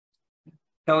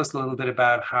tell us a little bit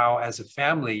about how, as a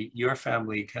family, your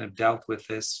family kind of dealt with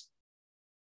this.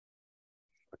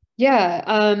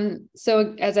 Yeah.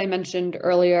 So as I mentioned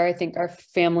earlier, I think our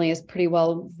family is pretty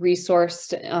well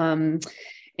resourced,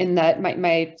 in that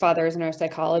my father is a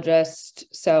neuropsychologist.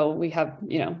 So we have,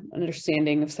 an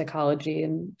understanding of psychology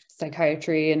and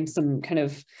psychiatry and some kind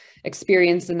of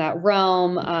experience in that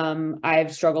realm.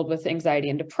 I've struggled with anxiety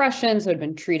and depression, so I've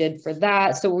been treated for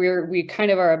that. So we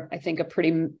kind of are, I think, a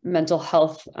pretty mental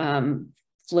health,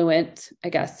 fluent, I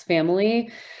guess,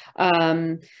 family.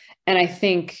 And I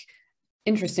think,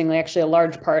 interestingly, actually a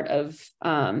large part of,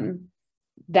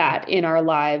 that in our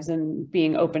lives and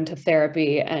being open to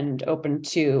therapy and open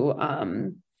to,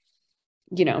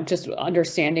 just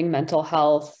understanding mental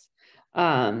health,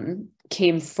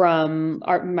 came from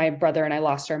my brother and I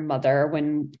lost our mother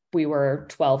when we were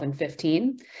 12 and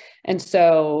 15. And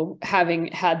so having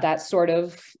had that sort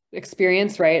of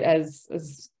experience, right,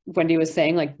 as Wendy was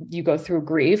saying, like, you go through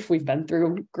grief, we've been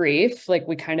through grief, like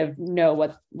we kind of know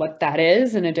what that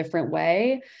is in a different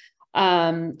way.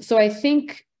 So I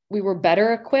think we were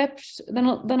better equipped than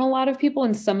a lot of people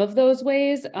in some of those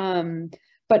ways.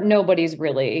 But nobody's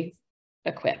really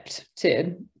equipped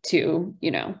to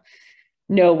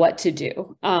know what to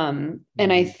do. And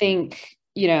I think,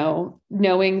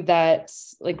 knowing that,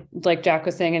 like Jack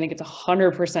was saying, I think it's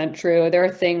 100% true. There are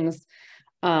things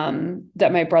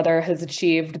that my brother has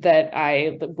achieved that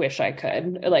I wish I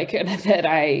could, that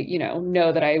I,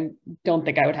 know that I don't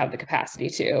think I would have the capacity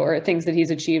to, or things that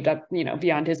he's achieved up,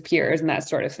 beyond his peers and that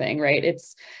sort of thing. Right.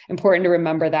 It's important to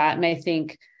remember that. And I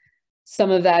think some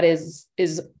of that is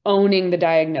owning the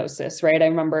diagnosis, right? I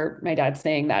remember my dad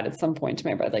saying that at some point to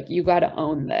my brother, like, you got to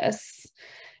own this.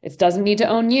 It doesn't need to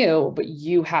own you, but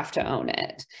you have to own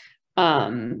it.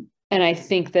 And I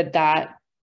think that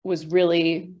was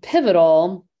really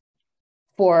pivotal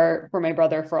for my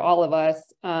brother, for all of us.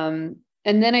 And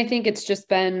then I think it's just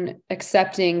been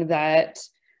accepting that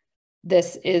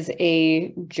this is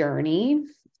a journey,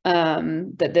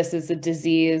 that this is a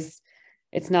disease.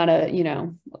 It's not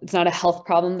a health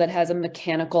problem that has a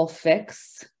mechanical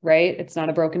fix, right? It's not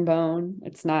a broken bone.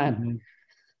 It's not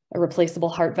a replaceable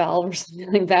heart valve or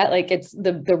something like that. Like, it's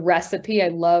the recipe. I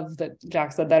love that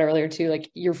Jack said that earlier too. Like,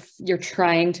 you're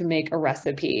trying to make a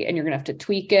recipe and you're going to have to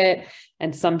tweak it.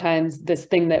 And sometimes this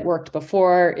thing that worked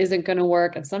before isn't going to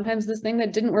work. And sometimes this thing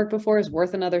that didn't work before is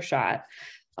worth another shot.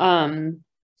 And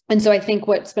so I think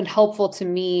what's been helpful to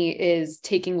me is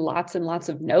taking lots and lots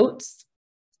of notes.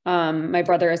 My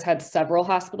brother has had several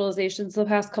hospitalizations the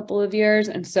past couple of years.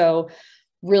 And so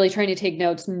really trying to take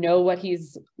notes, know what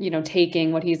he's,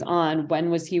 taking, what he's on,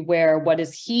 when was he where, what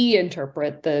does he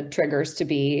interpret the triggers to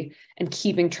be, and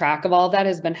keeping track of all of that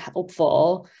has been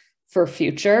helpful for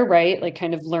future, right? Like,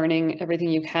 kind of learning everything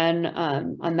you can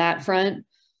on that front,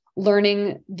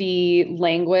 learning the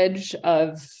language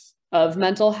of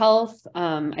mental health,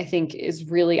 I think is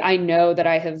really, I know that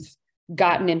I have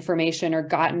gotten information or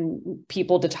gotten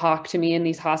people to talk to me in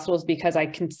these hospitals because I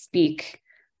can speak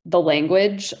the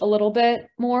language a little bit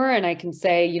more. And I can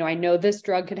say, I know this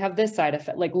drug could have this side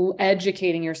effect, like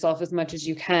educating yourself as much as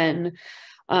you can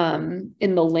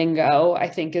in the lingo, I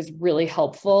think is really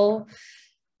helpful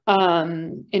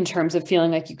in terms of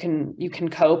feeling like you can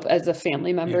cope as a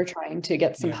family member trying to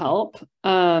get some help.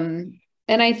 And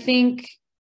I think,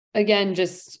 again,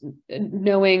 just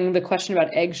knowing the question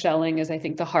about eggshelling is, I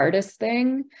think, the hardest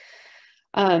thing.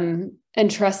 And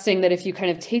trusting that if you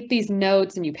kind of take these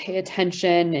notes and you pay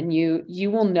attention, and you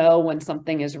will know when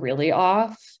something is really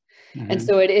off. And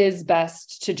so it is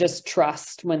best to just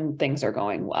trust when things are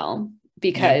going well,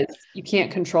 because you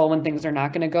can't control when things are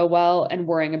not going to go well, and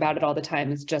worrying about it all the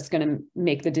time is just going to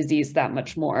make the disease that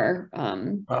much more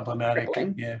problematic.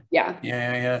 Crippling.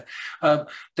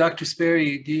 Dr.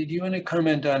 Sperry, do you want to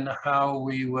comment on how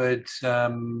we would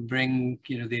bring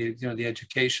the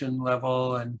education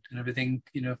level and everything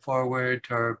forward,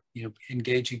 or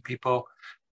engaging people?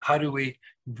 How do we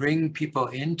bring people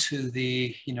into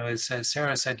the as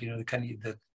Sarah said, the kind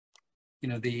of you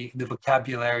know, the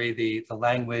vocabulary, the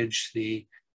language, the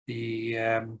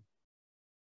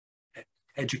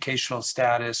educational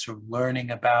status or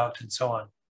learning about and so on?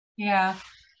 Yeah,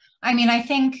 I mean, I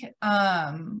think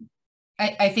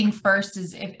I think first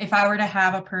is if I were to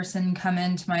have a person come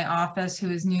into my office who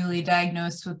is newly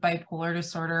diagnosed with bipolar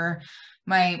disorder,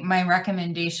 my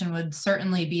recommendation would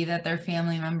certainly be that their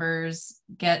family members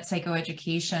get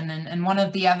psychoeducation. And one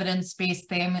of the evidence-based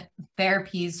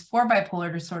therapies for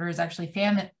bipolar disorder is actually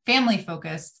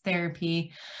family-focused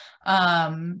therapy.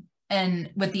 And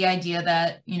with the idea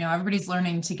that, you know, everybody's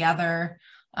learning together.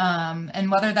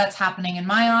 And whether that's happening in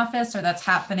my office or that's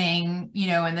happening, you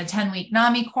know, in the 10-week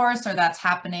NAMI course, or that's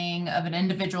happening of an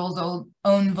individual's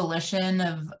own volition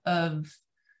of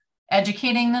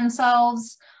educating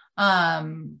themselves,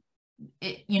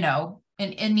 it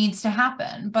needs to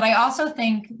happen. But I also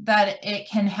think that it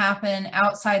can happen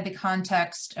outside the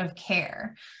context of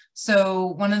care. So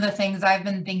one of the things I've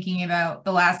been thinking about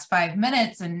the last 5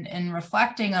 minutes and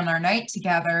reflecting on our night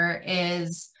together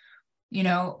is, you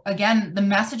know, again, the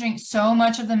messaging, so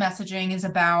much of the messaging is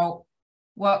about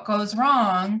what goes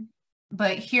wrong,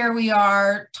 but here we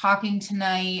are talking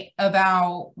tonight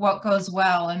about what goes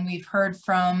well. And we've heard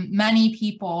from many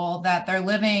people that they're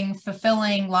living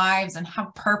fulfilling lives and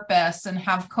have purpose and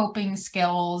have coping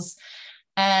skills.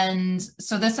 And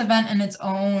so this event in its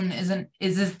own is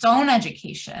its own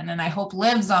education, and I hope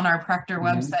lives on our Prechter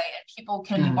website, and people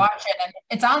can watch it. And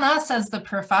it's on us as the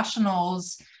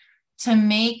professionals to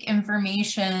make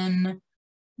information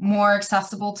more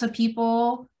accessible to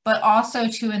people, but also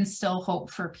to instill hope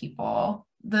for people.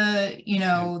 The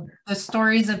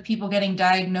stories of people getting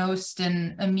diagnosed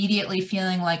and immediately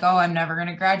feeling like, oh, I'm never going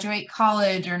to graduate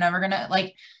college, or never going to,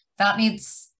 like,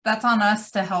 that's on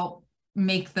us to help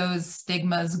make those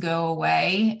stigmas go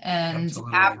away and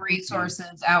Absolutely. Have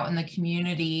resources out in the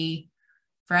community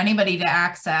for anybody to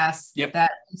access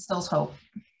that instills hope.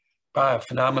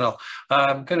 Phenomenal.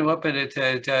 I'm going to open it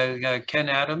to Ken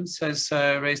Adams has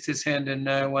raised his hand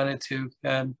and wanted to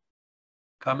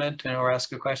comment or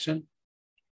ask a question.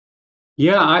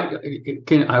 Yeah, I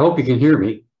hope you can hear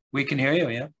me. We can hear you,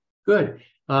 yeah. Good.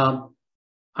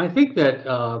 I think that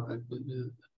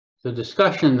the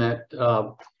discussion that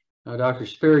Dr.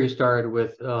 Sperry started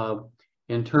with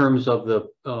in terms of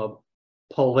the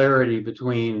polarity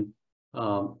between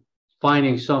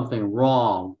finding something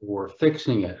wrong or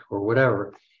fixing it or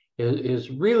whatever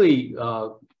is really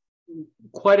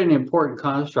quite an important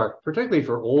construct, particularly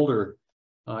for older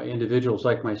individuals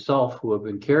like myself who have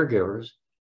been caregivers,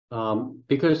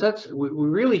 because we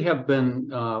really have been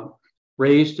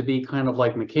raised to be kind of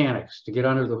like mechanics, to get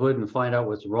under the hood and find out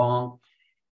what's wrong.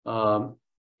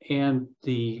 And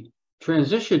the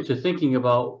transition to thinking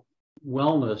about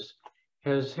wellness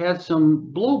has had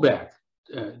some blowback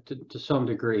to some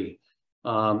degree.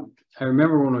 I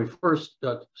remember when we first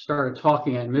started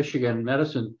talking at Michigan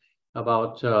Medicine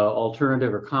about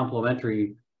alternative or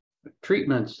complementary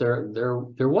treatments, there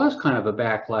was kind of a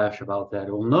backlash about that.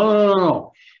 Well,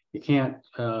 no, you can't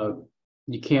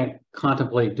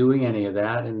contemplate doing any of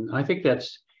that. And I think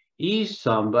that's eased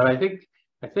some, but I think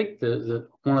the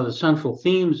one of the central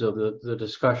themes of the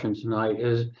discussion tonight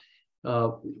is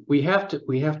we have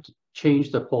to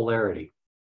change the polarity.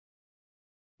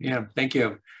 Yeah, thank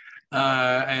you.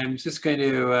 I'm just going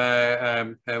to,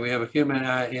 we have a few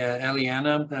minutes.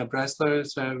 Eliana Bressler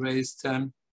has raised a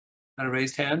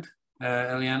raised hand.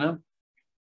 Eliana?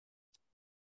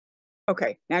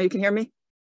 Okay, now you can hear me?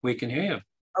 We can hear you.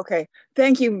 Okay,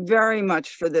 thank you very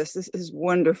much for this. This is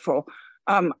wonderful.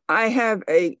 I have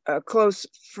a close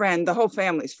friend, the whole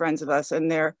family's friends of us, and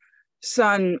their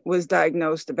son was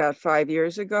diagnosed about 5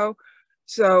 years ago.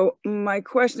 So my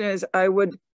question is,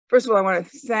 first of all, I want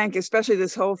to thank especially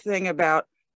this whole thing about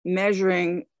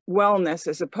measuring wellness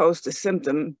as opposed to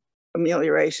symptom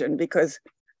amelioration, because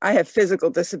I have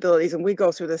physical disabilities and we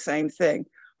go through the same thing.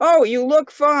 Oh, you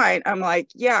look fine. I'm like,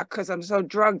 yeah, because I'm so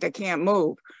drugged I can't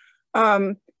move.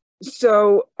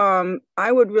 So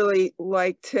I would really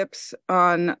like tips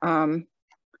on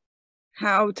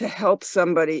how to help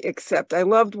somebody accept. I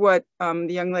loved what the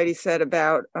young lady said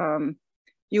about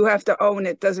you have to own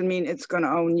it, doesn't mean it's going to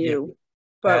own you. Yeah,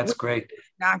 but that's great.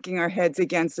 Knocking our heads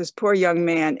against this poor young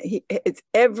man. It's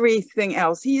everything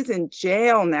else. He's in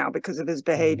jail now because of his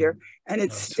behavior, and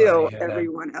it's still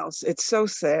everyone else. It's so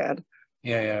sad.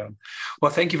 Yeah.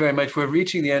 Well, thank you very much. We're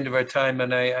reaching the end of our time,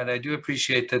 and I do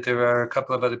appreciate that there are a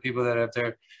couple of other people that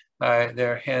have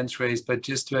their hands raised. But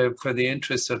just for the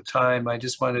interest of time, I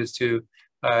just wanted to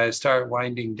start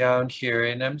winding down here,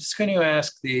 and I'm just going to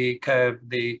ask the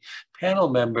panel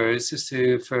members, just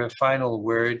for a final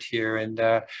word here, and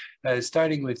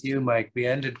starting with you, Mike, we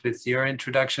ended with your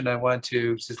introduction. I want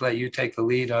to just let you take the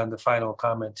lead on the final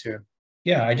comment here.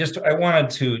 Yeah, I wanted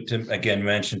to again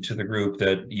mention to the group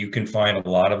that you can find a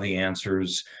lot of the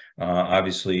answers,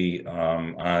 obviously,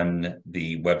 on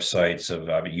the websites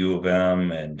of U of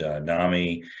M and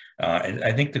NAMI. And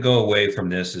I think to go away from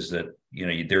this is that, you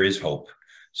know, there is hope.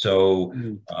 So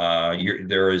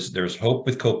there's hope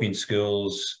with coping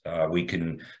skills. We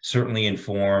can certainly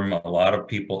inform a lot of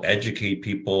people, educate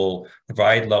people,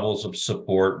 provide levels of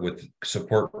support with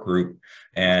support group.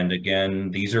 And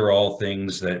again, these are all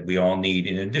things that we all need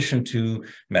in addition to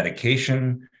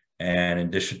medication and in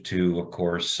addition to, of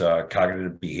course,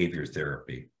 cognitive behavior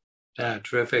therapy.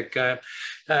 Terrific.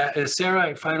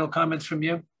 Sarah, final comments from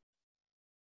you?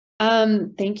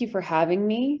 Thank you for having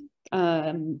me.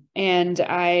 And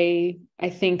I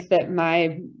think that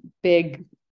my big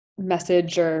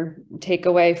message or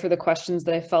takeaway for the questions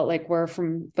that I felt like were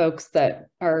from folks that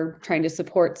are trying to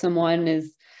support someone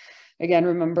is, again,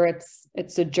 remember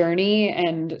it's a journey,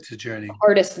 and it's a journey. The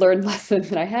hardest learned lesson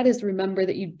that I had is remember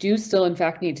that you do still, in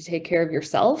fact, need to take care of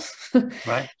yourself.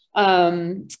 Right.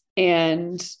 And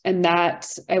that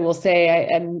I will say,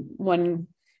 and one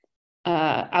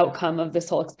outcome of this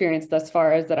whole experience thus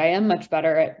far is that I am much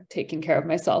better at taking care of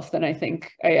myself than I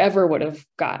think I ever would have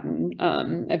gotten.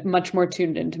 I'm much more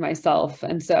tuned into myself.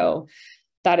 And so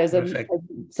that is a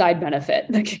side benefit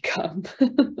that could come.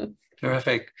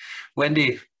 Terrific.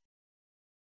 Wendy.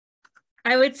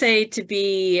 I would say to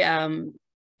be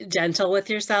gentle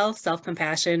with yourself.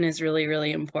 Self-compassion is really,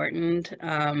 really important.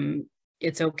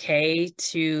 It's okay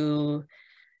to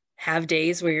have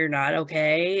days where you're not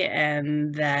okay,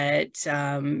 and that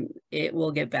it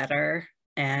will get better,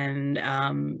 and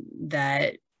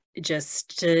that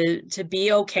just to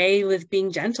be okay with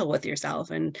being gentle with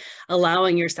yourself and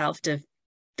allowing yourself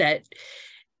that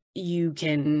you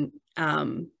can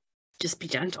just be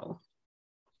gentle.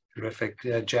 Terrific.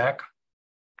 Jack?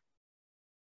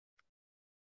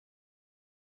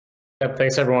 Yep,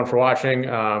 thanks everyone for watching.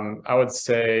 I would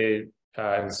say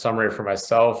in summary for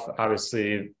myself,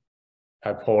 obviously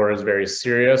bipolar is very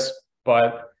serious,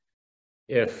 but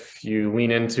if you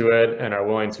lean into it and are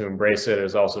willing to embrace it,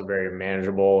 it's also very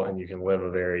manageable, and you can live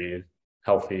a very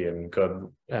healthy and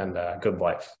good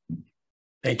life.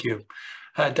 Thank you.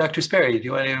 Dr. Sperry, do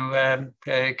you want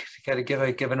to kind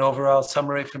of give an overall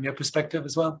summary from your perspective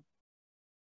as well?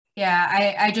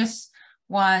 Yeah, I just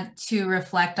want to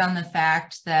reflect on the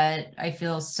fact that I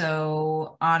feel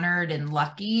so honored and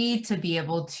lucky to be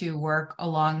able to work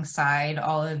alongside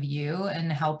all of you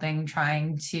in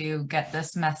trying to get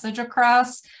this message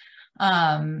across.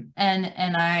 And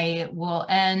I will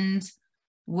end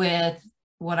with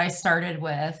what I started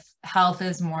with: health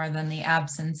is more than the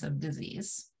absence of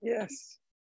disease. Yes.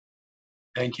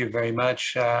 Thank you very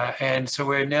much. And so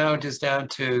we're now just down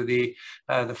to the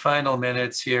final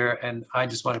minutes here. And I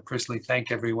just want to personally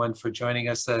thank everyone for joining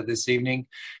us this evening.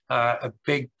 A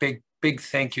big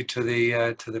thank you to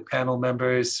the panel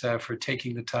members for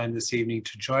taking the time this evening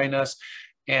to join us.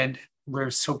 And we're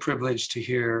so privileged to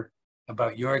hear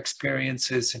about your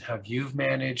experiences and how you've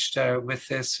managed with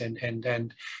this,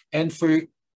 and for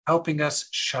helping us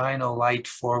shine a light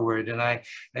forward. And I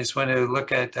just want to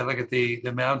look at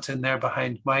the mountain there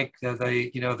behind Mike.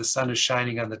 The sun is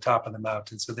shining on the top of the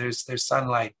mountain, so there's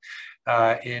sunlight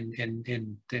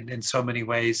in so many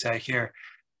ways here.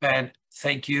 And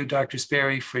thank you, Dr.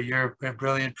 Sperry, for your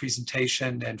brilliant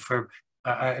presentation and for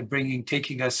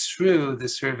taking us through the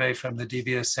survey from the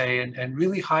DBSA and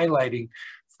really highlighting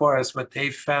for us what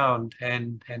they found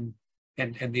and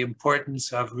the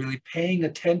importance of really paying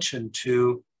attention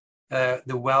to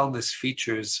the wellness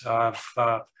features of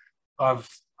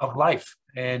life.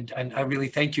 And I really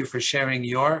thank you for sharing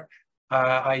your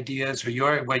ideas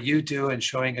or what you do and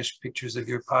showing us pictures of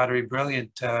your pottery.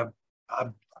 Brilliant.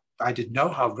 I didn't know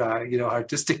how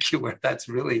artistic you were. That's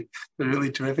really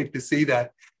terrific to see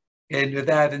that. And with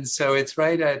that, and so it's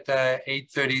right at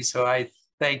 8:30. So I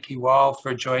thank you all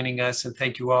for joining us, and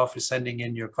thank you all for sending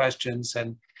in your questions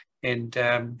and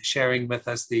sharing with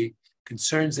us the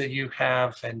concerns that you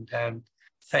have. And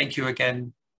thank you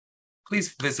again.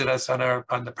 Please visit us on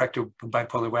the Prechter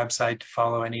Bipolar website to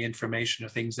follow any information or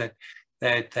things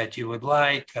that you would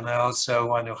like. And I also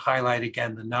want to highlight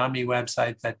again the NAMI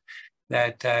website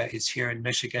that is here in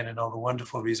Michigan, and all the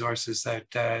wonderful resources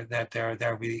that are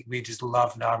there. We just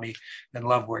love NAMI and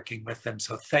love working with them.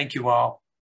 So thank you all,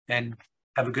 and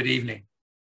have a good evening.